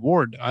need a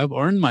reward. I've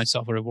earned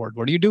myself a reward.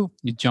 What do?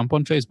 You jump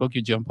on Facebook,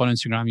 you jump on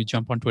Instagram, you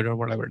jump on Twitter,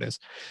 whatever it is.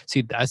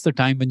 See, that's the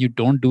time when you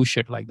don't do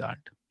shit like that.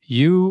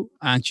 You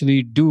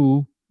actually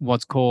do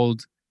what's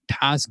called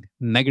task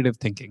negative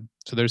thinking.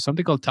 So there's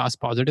something called task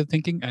positive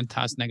thinking and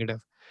task negative.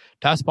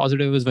 Task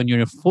positive is when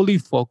you're fully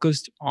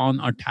focused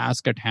on a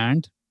task at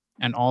hand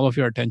and all of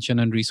your attention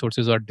and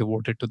resources are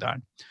devoted to that.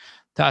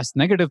 Task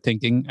negative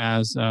thinking,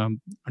 as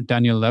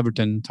Daniel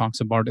Levitin talks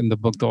about in the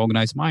book, The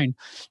Organized Mind,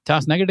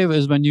 task negative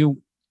is when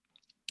you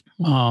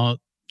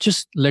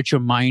just let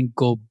your mind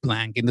go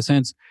blank, in the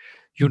sense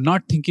you're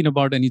not thinking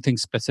about anything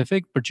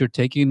specific, but you're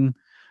taking,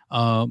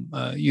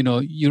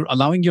 you're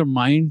allowing your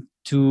mind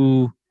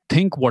to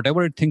think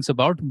whatever it thinks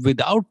about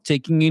without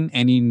taking in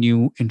any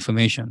new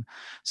information.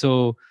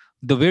 So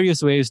the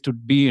various ways to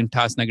be in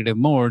task negative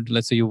mode,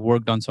 let's say you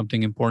worked on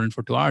something important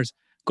for 2 hours,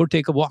 go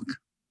take a walk,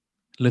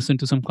 listen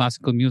to some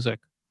classical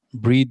music,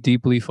 breathe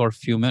deeply for a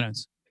few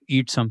minutes,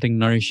 eat something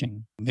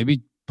nourishing,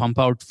 maybe pump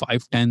out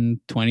 5,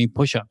 10, 20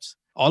 push-ups.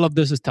 All of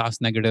this is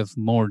task negative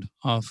mode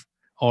of,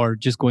 or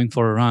just going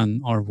for a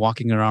run or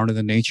walking around in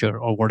the nature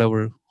or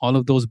whatever. All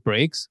of those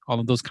breaks, all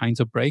of those kinds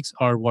of breaks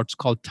are what's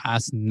called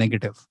task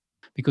negative,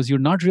 because you're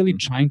not really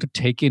trying to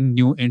take in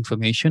new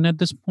information at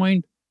this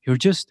point. You're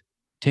just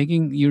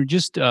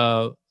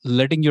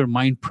letting your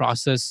mind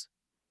process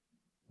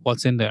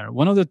what's in there.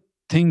 One of the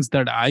things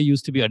that I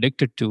used to be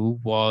addicted to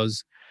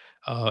was,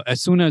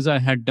 as soon as I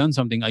had done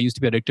something, I used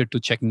to be addicted to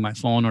checking my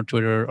phone or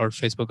Twitter or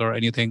Facebook or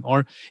anything.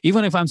 Or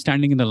even if I'm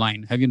standing in the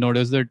line, have you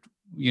noticed that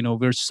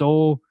we're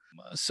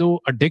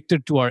so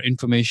addicted to our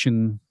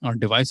information, our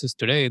devices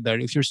today, that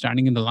if you're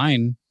standing in the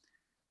line,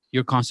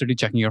 you're constantly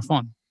checking your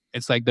phone.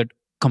 It's like that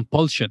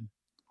compulsion.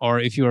 Or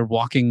if you are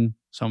walking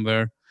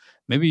somewhere,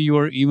 maybe you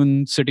are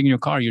even sitting in your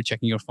car, you're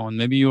checking your phone.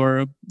 Maybe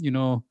you're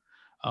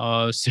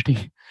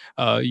sitting,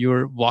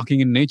 you're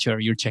walking in nature,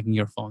 you're checking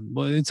your phone.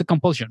 Well, it's a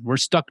compulsion. We're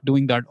stuck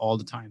doing that all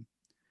the time.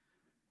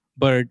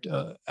 But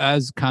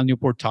as Cal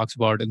Newport talks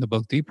about in the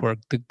book Deep Work,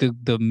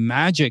 the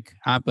magic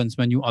happens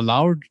when you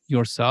allow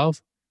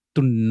yourself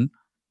to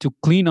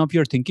clean up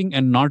your thinking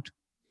and not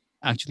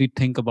actually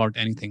think about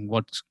anything.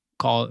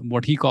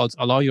 What he calls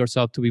allow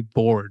yourself to be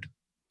bored,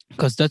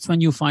 because that's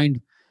when you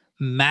find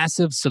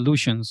massive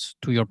solutions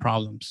to your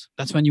problems.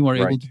 That's when you are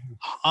able to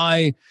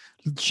do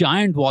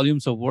giant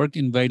volumes of work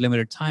in very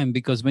limited time,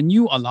 because when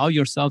you allow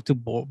yourself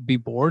to be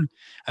bored,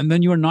 and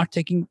when you are not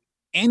taking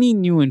any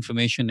new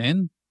information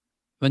in,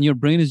 when your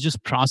brain is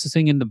just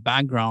processing in the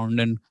background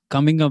and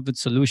coming up with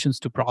solutions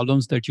to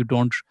problems that you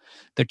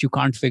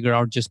can't figure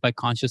out just by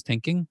conscious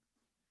thinking,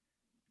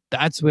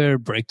 that's where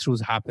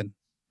breakthroughs happen.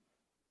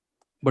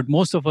 But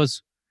most of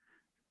us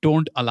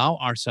don't allow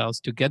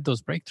ourselves to get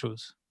those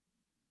breakthroughs.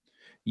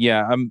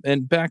 Yeah.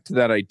 And back to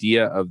that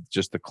idea of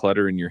just the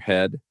clutter in your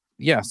head.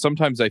 Yeah.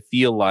 Sometimes I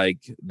feel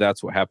like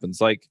that's what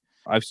happens. Like,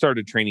 I've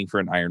started training for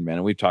an Ironman,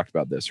 and we've talked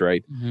about this,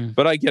 right? Mm-hmm.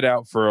 But I get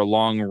out for a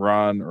long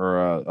run or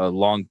a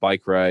long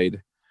bike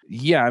ride.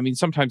 Yeah. I mean,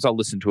 sometimes I'll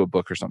listen to a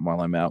book or something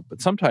while I'm out,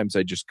 but sometimes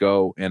I just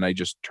go and I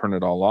just turn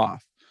it all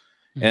off.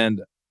 Mm-hmm.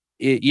 And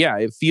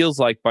it feels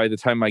like by the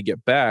time I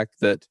get back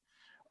that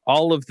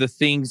all of the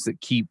things that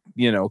keep,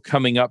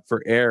 coming up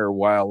for air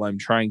while I'm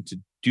trying to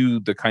do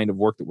the kind of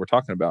work that we're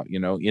talking about,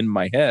 in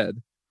my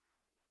head,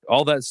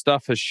 all that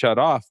stuff has shut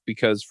off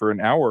because for an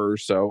hour or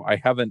so, I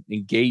haven't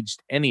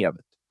engaged any of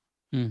it.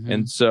 Mm-hmm.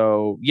 And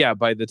so, yeah,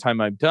 by the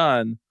time I'm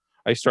done,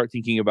 I start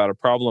thinking about a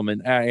problem,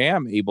 and I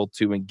am able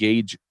to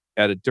engage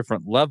at a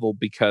different level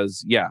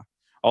because,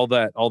 all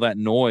that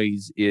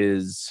noise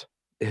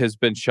has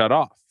been shut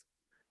off,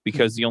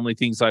 because the only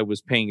things I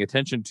was paying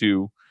attention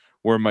to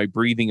were my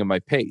breathing and my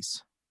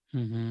pace.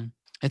 Mm-hmm.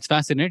 It's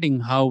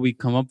fascinating how we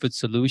come up with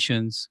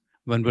solutions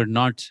when we're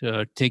not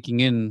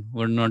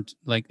we're not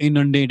like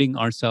inundating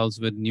ourselves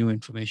with new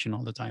information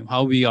all the time.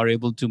 How we are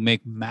able to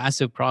make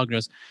massive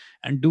progress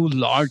and do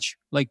large,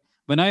 like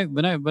when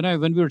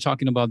we were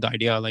talking about the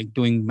idea, like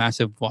doing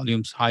massive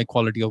volumes,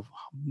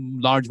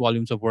 large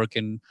volumes of work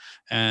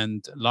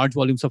and large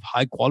volumes of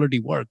high quality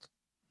work.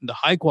 The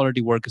high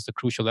quality work is the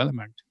crucial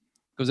element.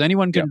 Because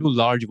anyone can do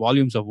large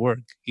volumes of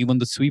work. Even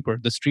the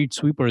street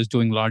sweeper is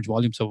doing large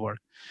volumes of work.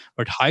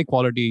 But high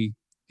quality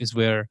is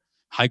where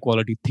high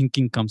quality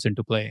thinking comes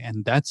into play.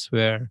 And that's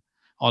where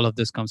all of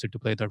this comes into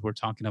play that we're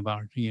talking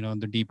about,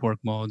 the deep work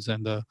modes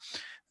and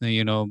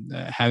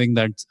having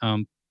that,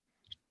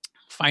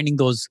 finding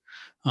those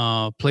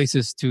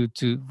places to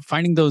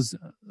finding those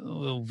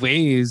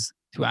ways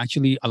to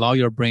actually allow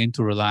your brain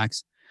to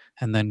relax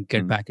and then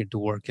get back into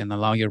work, and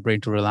allow your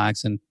brain to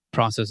relax and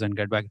process and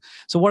get back.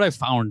 So what I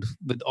found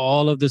with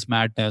all of this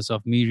madness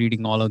of me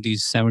reading all of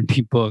these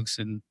 70 books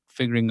and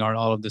figuring out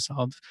all of this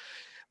out,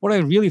 what I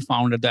really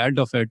found at the end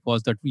of it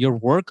was that your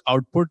work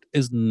output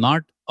is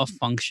not a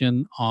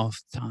function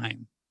of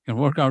time. Your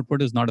work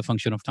output is not a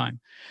function of time.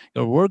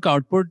 Your work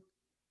output,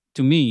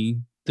 to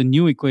me, the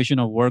new equation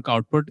of work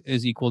output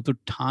is equal to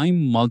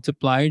time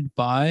multiplied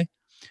by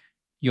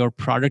your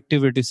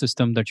productivity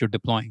system that you're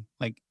deploying.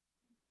 Like,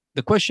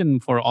 the question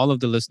for all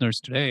of the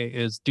listeners today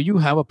is, do you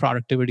have a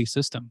productivity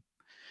system?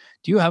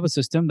 Do you have a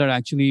system that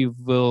actually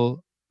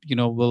will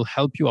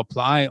help you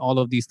apply all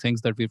of these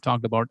things that we've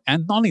talked about?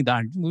 And not only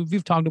that,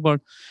 we've talked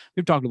about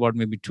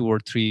maybe 2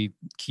 or 3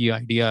 key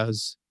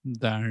ideas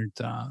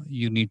that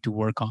you need to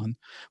work on.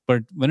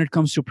 But when it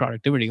comes to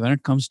productivity, when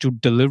it comes to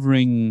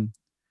delivering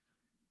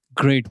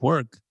great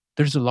work,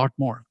 there's a lot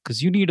more,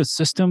 because you need a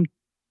system,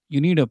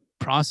 you need a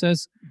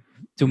process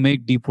to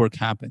make deep work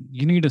happen.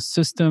 You need a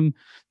system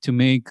to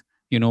make,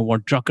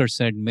 what Drucker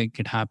said, make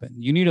it happen.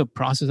 You need a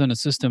process and a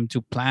system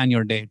to plan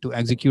your day, to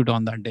execute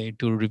on that day,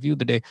 to review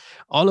the day.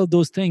 All of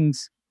those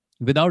things,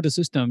 without a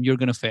system, you're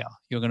going to fail.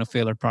 You're going to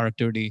fail at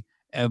productivity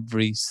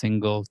every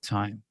single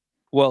time.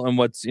 Well, and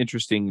what's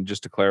interesting,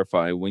 just to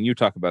clarify, when you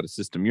talk about a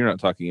system, you're not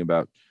talking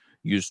about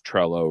use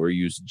Trello or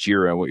use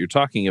Jira. What you're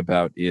talking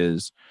about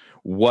is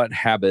what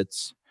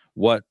habits,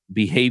 what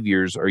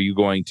behaviors are you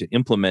going to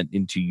implement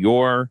into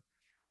your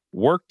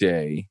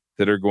workday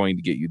that are going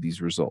to get you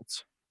these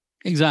results?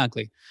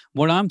 Exactly.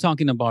 What I'm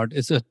talking about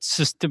is a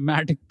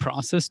systematic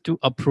process to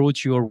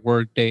approach your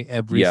workday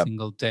every Yeah.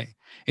 single day.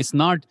 It's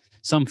not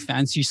some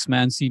fancy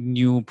smancy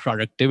new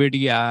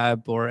productivity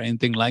app or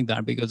anything like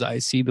that, because I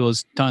see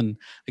those ton.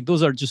 Like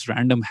those are just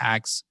random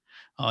hacks.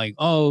 Like,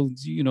 oh,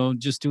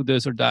 just do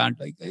this or that.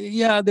 Like,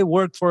 yeah, they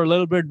work for a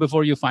little bit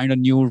before you find a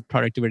new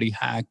productivity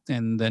hack.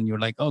 And then you're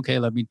like, okay,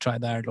 let me try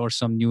that, or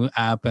some new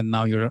app. And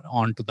now you're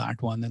on to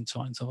that one, and so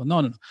on and so on. No,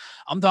 no, no.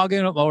 I'm talking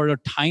about a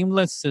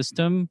timeless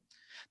system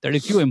that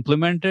if you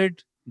implement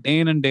it day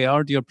in and day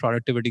out, your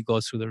productivity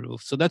goes through the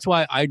roof. So that's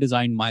why I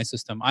designed my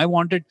system. I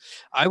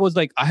was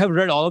like, I have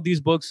read all of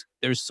these books.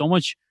 There's so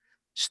much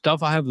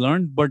stuff I have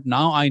learned, but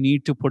now I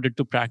need to put it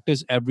to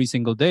practice every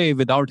single day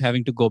without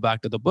having to go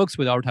back to the books,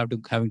 without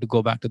having to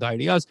go back to the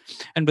ideas,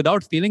 and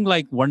without feeling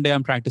like one day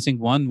I'm practicing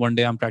one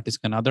day I'm practicing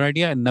another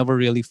idea, and never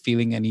really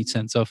feeling any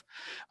sense of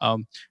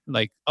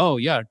like, oh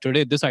yeah,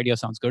 today this idea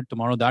sounds good,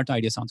 tomorrow that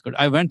idea sounds good.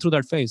 I went through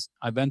that phase.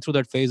 I went through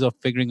that phase of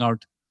figuring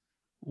out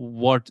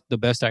what the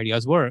best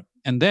ideas were.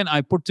 And then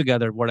I put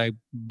together what I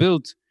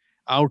built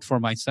out for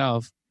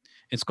myself.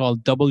 It's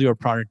called Double Your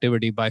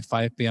Productivity by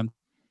 5 p.m.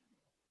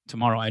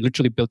 tomorrow. I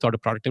literally built out a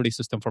productivity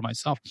system for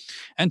myself.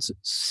 And it's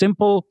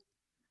simple.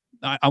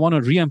 I want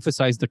to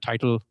re-emphasize the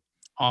title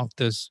of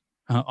this,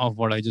 of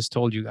what I just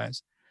told you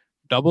guys.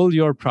 Double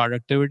your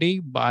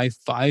productivity by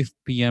 5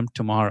 p.m.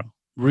 tomorrow.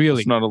 It's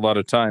Really, not a lot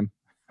of time.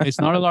 it's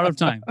not a lot of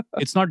time.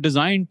 It's not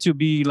designed to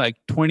be like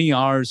 20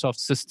 hours of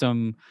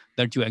system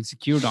that you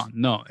execute on.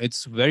 No,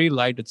 it's very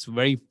light. It's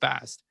very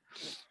fast.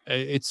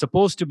 It's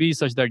supposed to be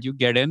such that you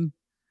get in,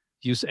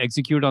 you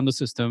execute on the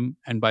system,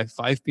 and by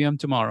 5 p.m.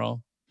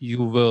 tomorrow,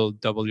 you will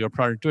double your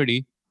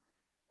productivity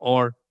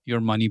or your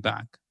money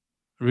back.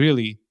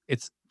 Really,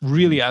 it's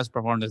really as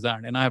profound as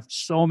that. And I have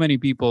so many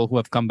people who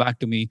have come back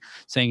to me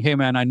saying, hey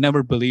man, I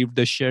never believed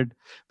this shit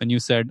when you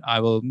said I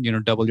will,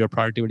 double your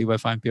productivity by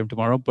 5 p.m.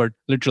 tomorrow. But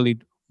literally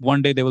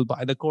one day they will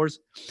buy the course,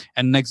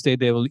 and next day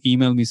they will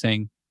email me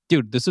saying,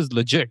 dude, this is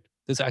legit.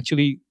 This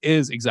actually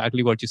is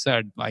exactly what you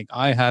said. Like,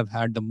 I have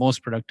had the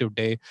most productive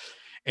day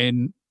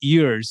in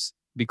years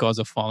because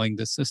of following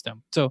this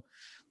system. So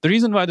the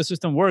reason why the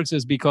system works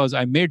is because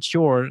I made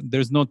sure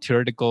there's no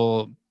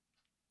theoretical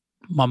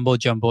mumbo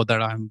jumbo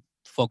that I'm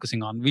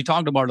focusing on. We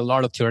talked about a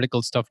lot of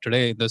theoretical stuff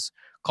today in this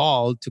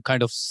call to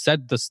kind of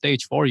set the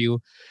stage for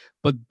you.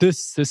 But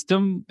this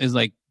system is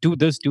like, do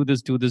this, do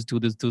this, do this, do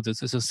this, do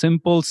this. It's a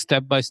simple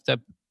step by step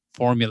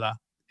formula.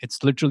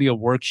 It's literally a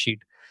worksheet.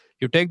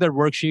 You take that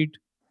worksheet,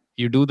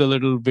 you do the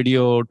little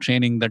video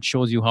training that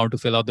shows you how to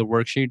fill out the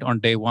worksheet on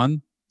day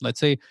one. Let's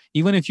say,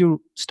 even if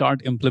you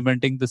start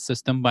implementing the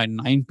system by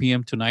 9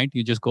 p.m. tonight,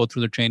 you just go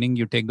through the training,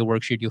 you take the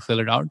worksheet, you fill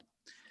it out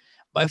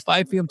by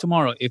 5 p.m.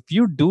 tomorrow. If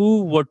you do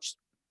what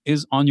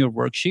is on your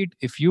worksheet,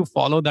 if you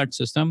follow that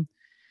system,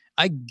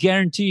 I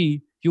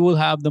guarantee you will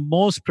have the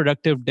most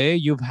productive day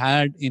you've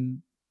had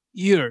in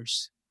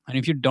years. And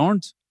if you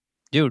don't,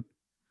 dude,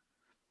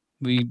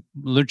 we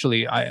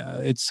literally,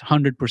 it's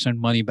 100%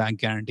 money back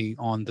guarantee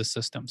on the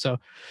system. So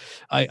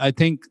I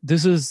think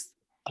this is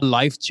a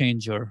life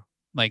changer,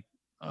 like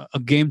a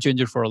game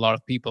changer for a lot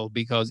of people,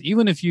 because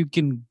even if you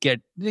can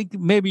get, like,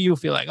 maybe you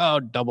feel like,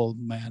 oh, double,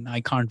 man, I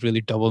can't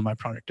really double my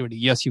productivity.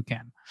 Yes, you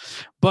can.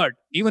 But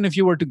even if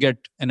you were to get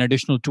an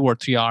additional 2 or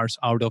 3 hours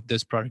out of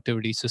this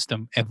productivity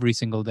system every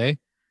single day,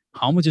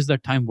 how much is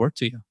that time worth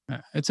to you?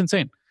 It's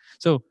insane.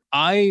 So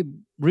I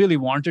really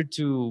wanted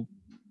to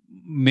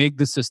make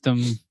the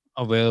system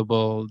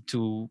available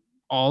to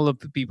all of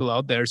the people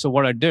out there. So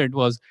what I did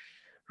was,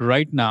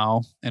 right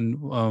now,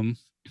 and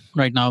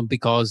right now,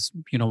 because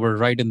we're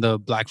right in the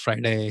Black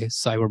Friday,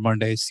 Cyber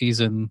Monday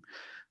season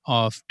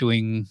of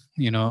doing,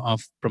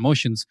 of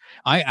promotions,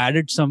 I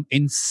added some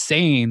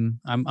insane,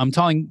 I'm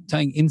telling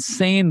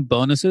insane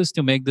bonuses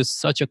to make this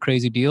such a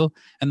crazy deal.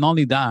 And not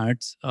only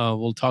that,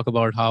 we'll talk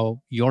about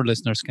how your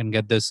listeners can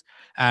get this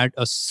at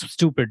a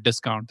stupid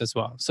discount as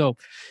well. So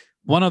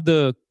one of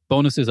the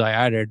bonuses I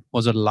added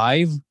was a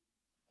live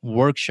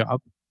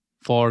workshop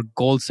for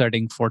goal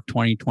setting for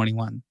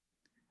 2021.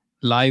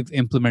 Live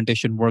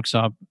implementation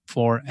workshop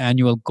for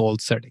annual goal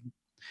setting.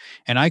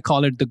 And I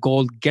call it the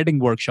goal getting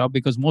workshop,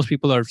 because most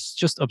people are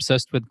just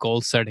obsessed with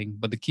goal setting.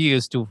 But the key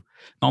is to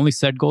not only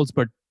set goals,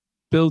 but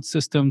build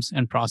systems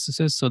and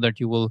processes so that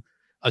you will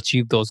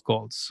achieve those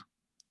goals.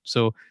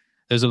 So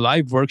there's a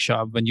live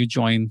workshop when you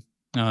join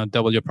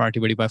Double Your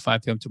Productivity by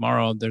 5 p.m.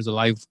 tomorrow. There's a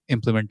live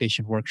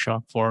implementation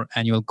workshop for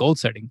annual goal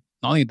setting.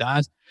 Not only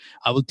that,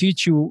 I will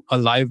teach you a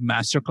live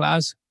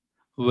masterclass,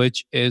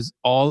 which is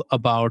all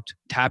about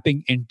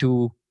tapping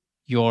into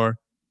your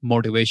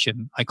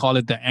motivation. I call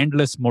it the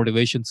endless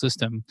motivation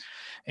system.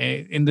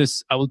 In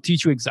this, I will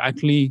teach you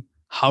exactly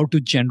how to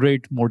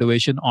generate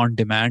motivation on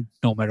demand,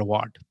 no matter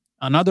what.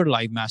 Another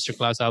live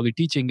masterclass I'll be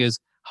teaching is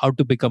how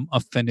to become a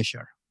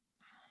finisher.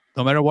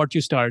 No matter what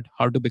you start,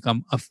 how to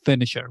become a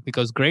finisher.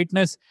 Because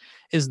greatness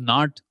is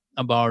not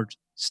about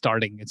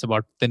starting, it's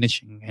about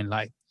finishing in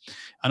life.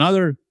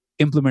 Another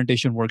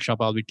implementation workshop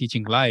I'll be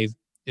teaching live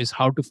is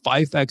how to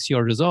 5x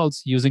your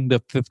results using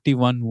the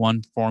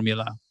 51-1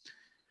 formula.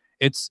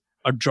 It's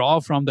a draw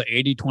from the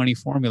 80-20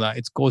 formula.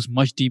 It goes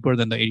much deeper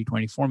than the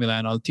 80-20 formula.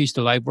 And I'll teach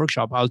the live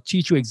workshop. I'll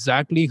teach you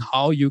exactly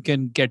how you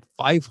can get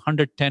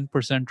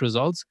 510%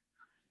 results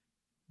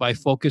by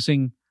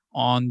focusing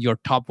on your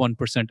top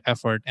 1%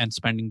 effort and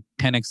spending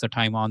 10x the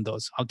time on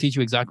those. I'll teach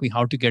you exactly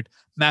how to get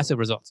massive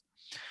results.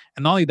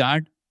 And not only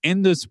that,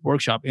 in this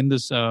workshop, in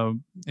this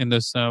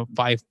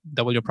five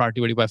double your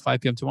productivity by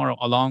 5 p.m. tomorrow,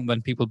 along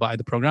when people buy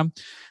the program,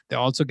 they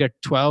also get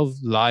 12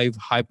 live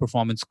high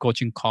performance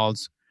coaching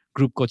calls,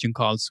 group coaching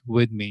calls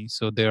with me.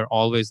 So they're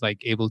always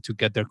like able to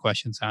get their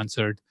questions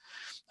answered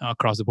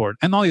across the board.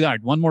 And not only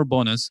that, one more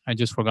bonus, I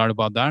just forgot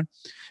about that,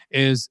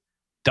 is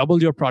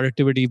double your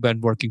productivity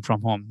when working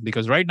from home.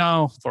 Because right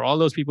now, for all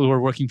those people who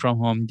are working from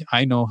home,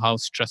 I know how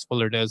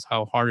stressful it is,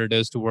 how hard it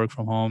is to work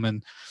from home,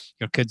 and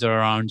your kids are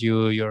around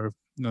you, your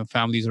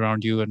families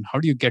around you, and how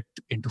do you get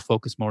into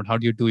focus mode? How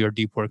do you do your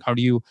deep work? How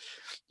do you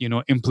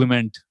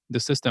implement the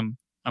system?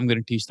 I'm going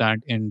to teach that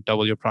in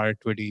Double Your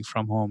Productivity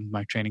from Home,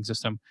 my training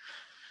system.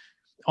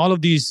 All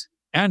of these,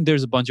 and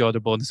there's a bunch of other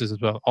bonuses as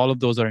well. All of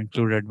those are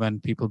included when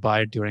people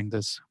buy it during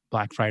this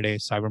Black Friday,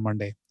 Cyber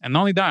Monday. And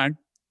not only that,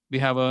 we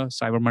have a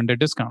Cyber Monday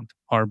discount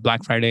or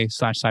Black Friday /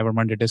 Cyber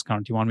Monday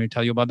discount. You want me to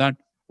tell you about that?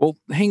 Well,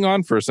 hang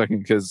on for a second,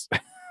 because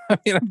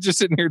I'm just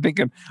sitting here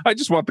thinking, I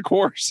just want the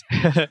course.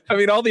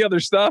 All the other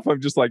stuff,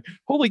 I'm just like,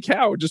 holy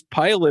cow, just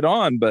pile it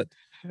on. But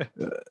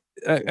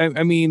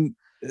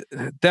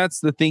that's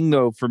the thing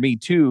though, for me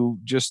too,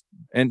 just,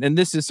 and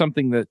this is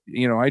something that,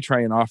 I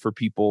try and offer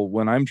people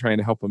when I'm trying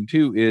to help them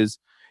too, is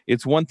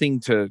it's one thing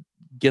to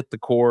get the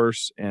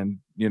course and,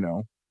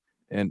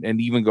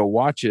 and even go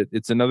watch it.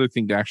 It's another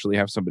thing to actually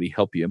have somebody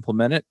help you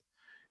implement it.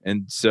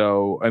 And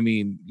so,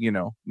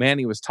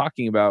 Manny was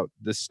talking about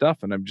this stuff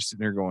and I'm just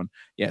sitting there going,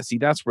 yeah, see,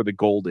 that's where the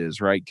gold is,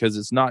 right? Because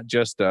it's not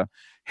just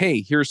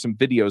hey, here's some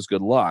videos,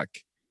 good luck.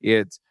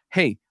 It's,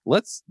 hey,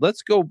 let's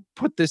go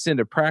put this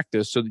into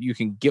practice so that you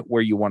can get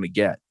where you want to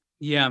get.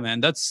 Yeah, man,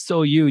 that's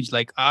so huge.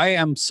 Like, I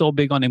am so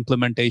big on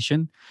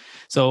implementation.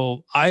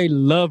 So I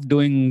love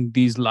doing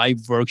these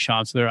live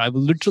workshops where I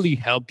will literally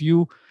help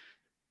you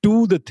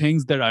do the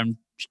things that I'm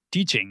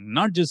teaching,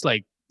 not just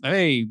like,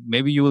 hey,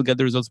 maybe you will get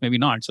the results, maybe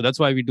not. So that's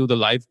why we do the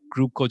live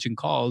group coaching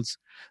calls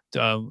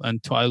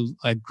and 12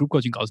 live group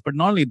coaching calls. But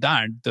not only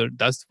that,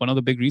 that's one of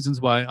the big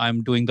reasons why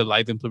I'm doing the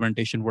live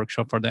implementation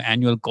workshop for the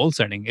annual goal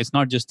setting. It's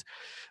not just,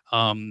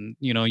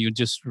 you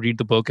just read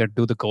the book and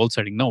do the goal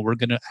setting. No, we're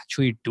going to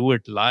actually do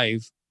it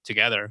live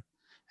together.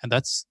 And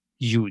that's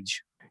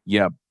huge.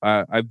 Yeah.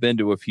 I've been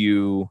to a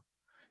few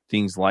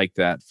things like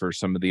that for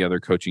some of the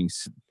other coaching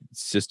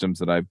systems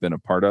that I've been a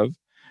part of,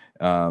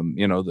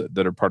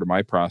 that are part of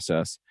my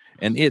process.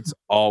 And it's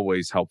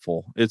always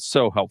helpful. It's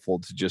so helpful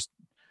to just,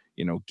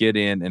 get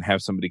in and have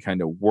somebody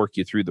kind of work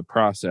you through the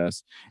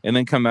process and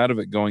then come out of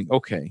it going,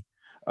 okay,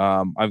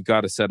 I've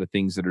got a set of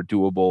things that are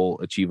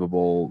doable,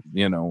 achievable,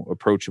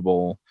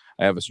 approachable.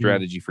 I have a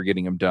strategy for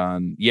getting them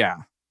done. Yeah.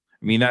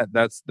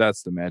 That's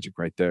the magic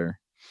right there.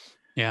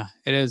 Yeah,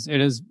 it is.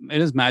 It is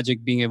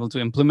magic being able to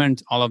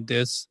implement all of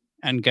this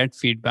and get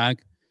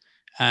feedback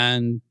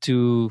and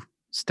to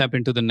step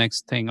into the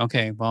next thing.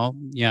 Okay, well,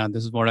 yeah,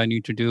 this is what I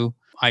need to do.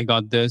 I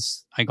got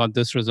this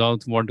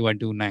result. What do I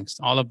do next?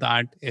 All of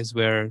that is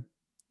where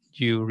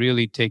you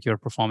really take your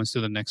performance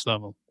to the next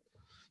level.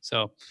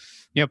 So,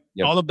 yep.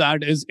 All of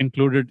that is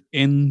included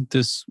in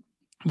this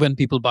when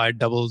people buy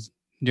Double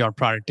Your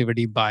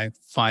Productivity by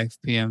 5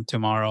 p.m.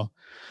 tomorrow.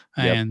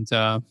 Yep. And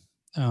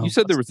you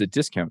said there was a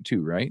discount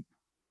too, right?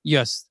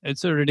 Yes,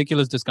 it's a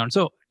ridiculous discount.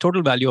 So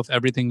total value of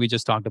everything we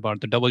just talked about,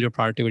 the Double Your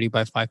Productivity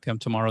by 5 p.m.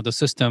 tomorrow, the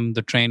system,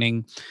 the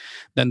training,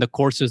 then the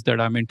courses that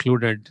I'm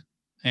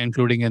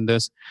including in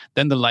this,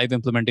 then the live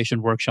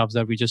implementation workshops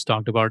that we just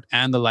talked about,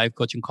 and the live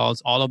coaching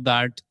calls, all of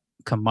that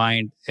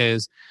combined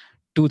is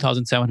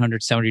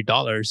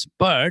 $2,770.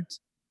 But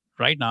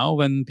right now,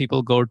 when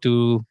people go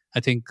to, I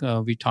think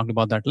we talked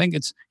about that link.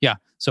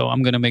 So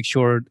I'm going to make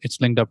sure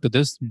it's linked up to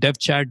this,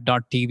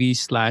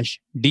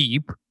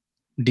 devchat.tv/deep.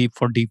 Deep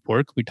for deep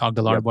work. We talked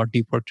a lot about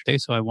deep work today,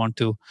 so I want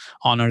to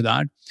honor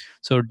that.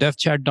 So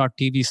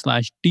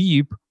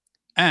devchat.tv/deep,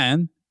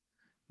 and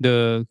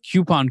the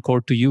coupon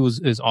code to use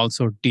is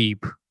also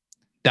deep.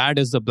 That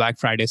is the Black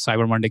Friday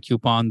Cyber Monday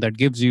coupon that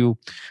gives you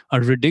a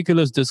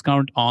ridiculous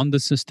discount on the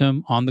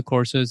system, on the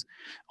courses,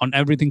 on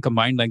everything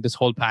combined, like this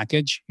whole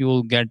package. You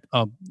will get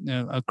a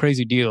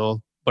crazy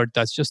deal, but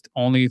that's just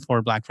only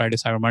for Black Friday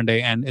Cyber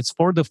Monday. And it's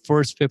for the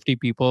first 50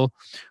 people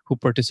who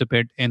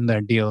participate in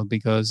that deal,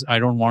 because I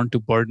don't want to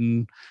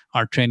burden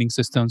our training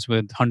systems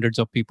with hundreds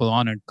of people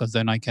on it, because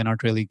then I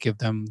cannot really give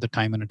them the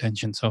time and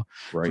attention. So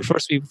the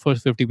first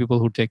 50 people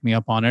who take me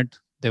up on it,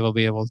 they will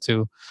be able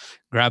to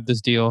grab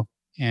this deal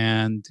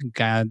and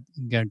get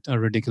a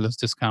ridiculous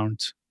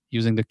discount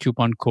using the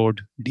coupon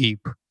code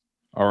DEEP.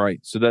 All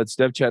right. So that's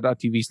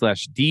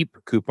devchat.tv/deep,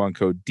 coupon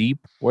code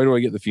DEEP. Why do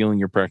I get the feeling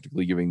you're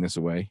practically giving this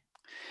away?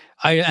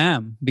 I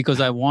am, because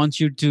I want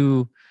you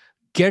to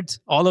get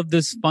all of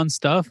this fun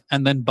stuff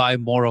and then buy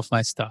more of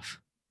my stuff.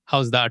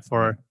 How's that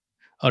for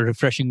a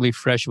refreshingly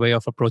fresh way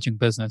of approaching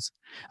business.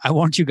 I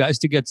want you guys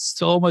to get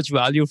so much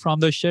value from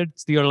this shit.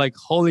 You're like,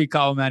 holy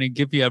cow, man,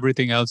 give me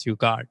everything else you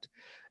got.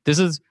 This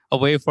is a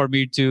way for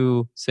me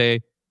to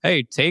say,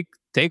 hey, take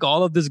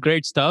all of this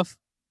great stuff.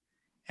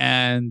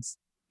 And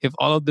if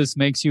all of this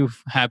makes you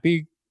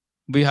happy,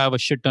 we have a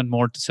shit ton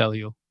more to sell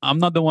you. I'm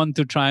not the one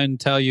to try and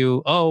tell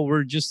you, oh,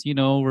 we're just,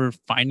 we're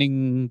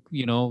finding,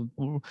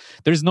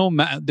 there's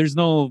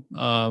no,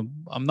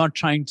 I'm not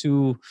trying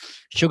to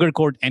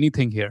sugarcoat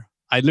anything here.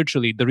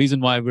 The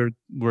reason why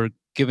we're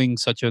giving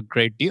such a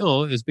great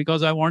deal is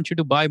because I want you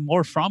to buy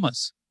more from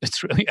us.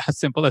 It's really as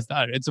simple as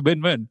that. It's a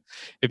win-win.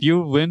 If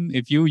you win,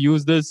 if you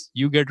use this,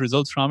 you get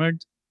results from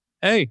it.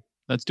 Hey,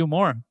 let's do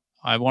more.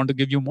 I want to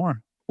give you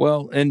more.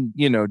 Well, and,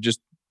 just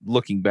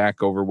looking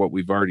back over what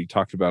we've already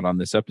talked about on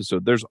this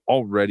episode, there's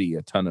already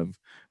a ton of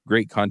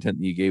great content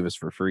that you gave us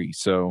for free.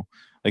 So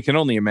I can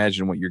only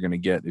imagine what you're going to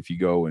get if you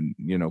go and,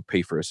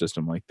 pay for a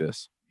system like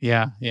this.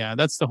 Yeah.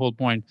 That's the whole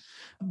point.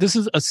 This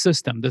is a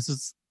system. This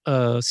is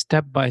a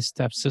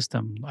step-by-step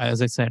system.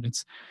 As I said,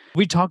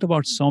 we talked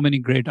about so many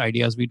great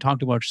ideas. We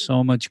talked about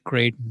so much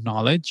great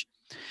knowledge.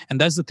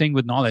 And that's the thing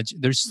with knowledge.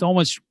 There's so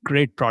much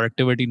great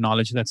productivity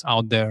knowledge that's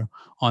out there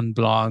on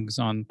blogs,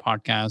 on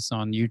podcasts,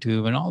 on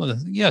YouTube, and all of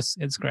this. Yes,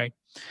 it's great.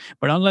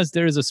 But unless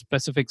there is a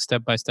specific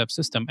step-by-step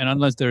system, and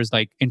unless there's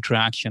like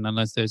interaction,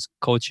 unless there's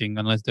coaching,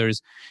 unless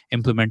there's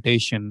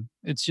implementation,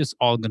 it's just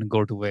all going to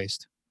go to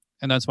waste.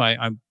 And that's why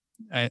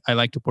I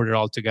like to put it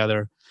all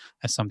together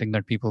as something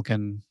that people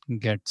can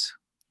get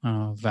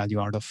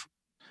value out of.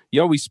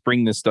 You always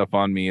spring this stuff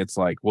on me. It's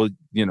like, well,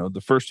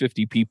 the first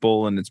 50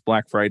 people and it's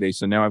Black Friday.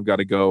 So now I've got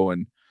to go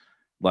and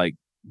like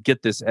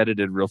get this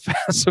edited real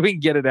fast so we can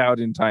get it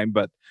out in time.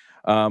 But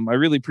I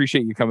really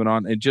appreciate you coming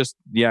on and just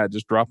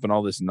dropping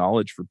all this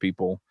knowledge for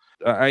people.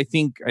 I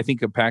think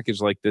a package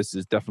like this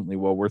is definitely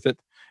well worth it.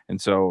 And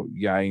so,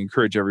 I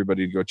encourage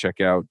everybody to go check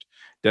out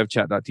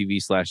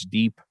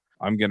devchat.tv/deep.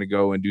 I'm going to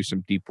go and do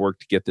some deep work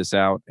to get this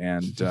out.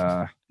 And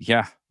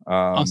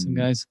awesome,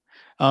 guys.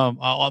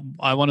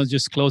 I want to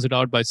just close it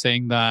out by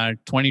saying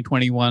that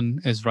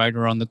 2021 is right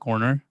around the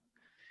corner.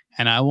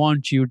 And I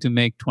want you to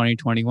make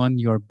 2021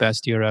 your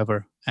best year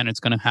ever. And it's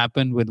going to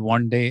happen with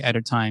one day at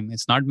a time.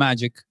 It's not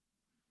magic.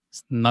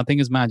 Nothing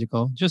is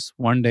magical. Just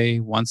one day,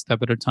 one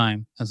step at a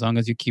time. As long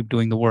as you keep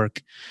doing the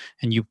work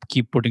and you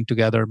keep putting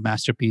together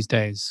masterpiece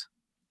days,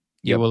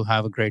 you will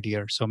have a great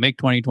year. So make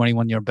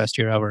 2021 your best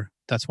year ever.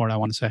 That's what I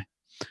want to say.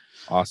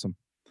 Awesome.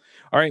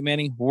 All right,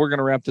 Manny, we're going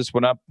to wrap this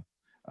one up.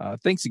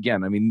 Thanks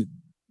again. I mean,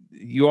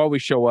 you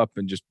always show up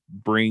and just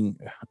bring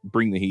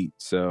the heat.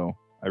 So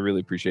I really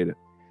appreciate it.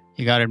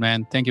 You got it,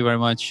 man. Thank you very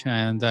much.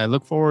 And I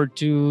look forward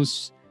to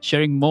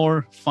sharing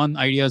more fun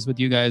ideas with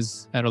you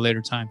guys at a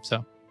later time.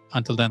 So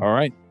until then. All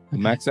right.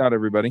 Max out,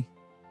 everybody.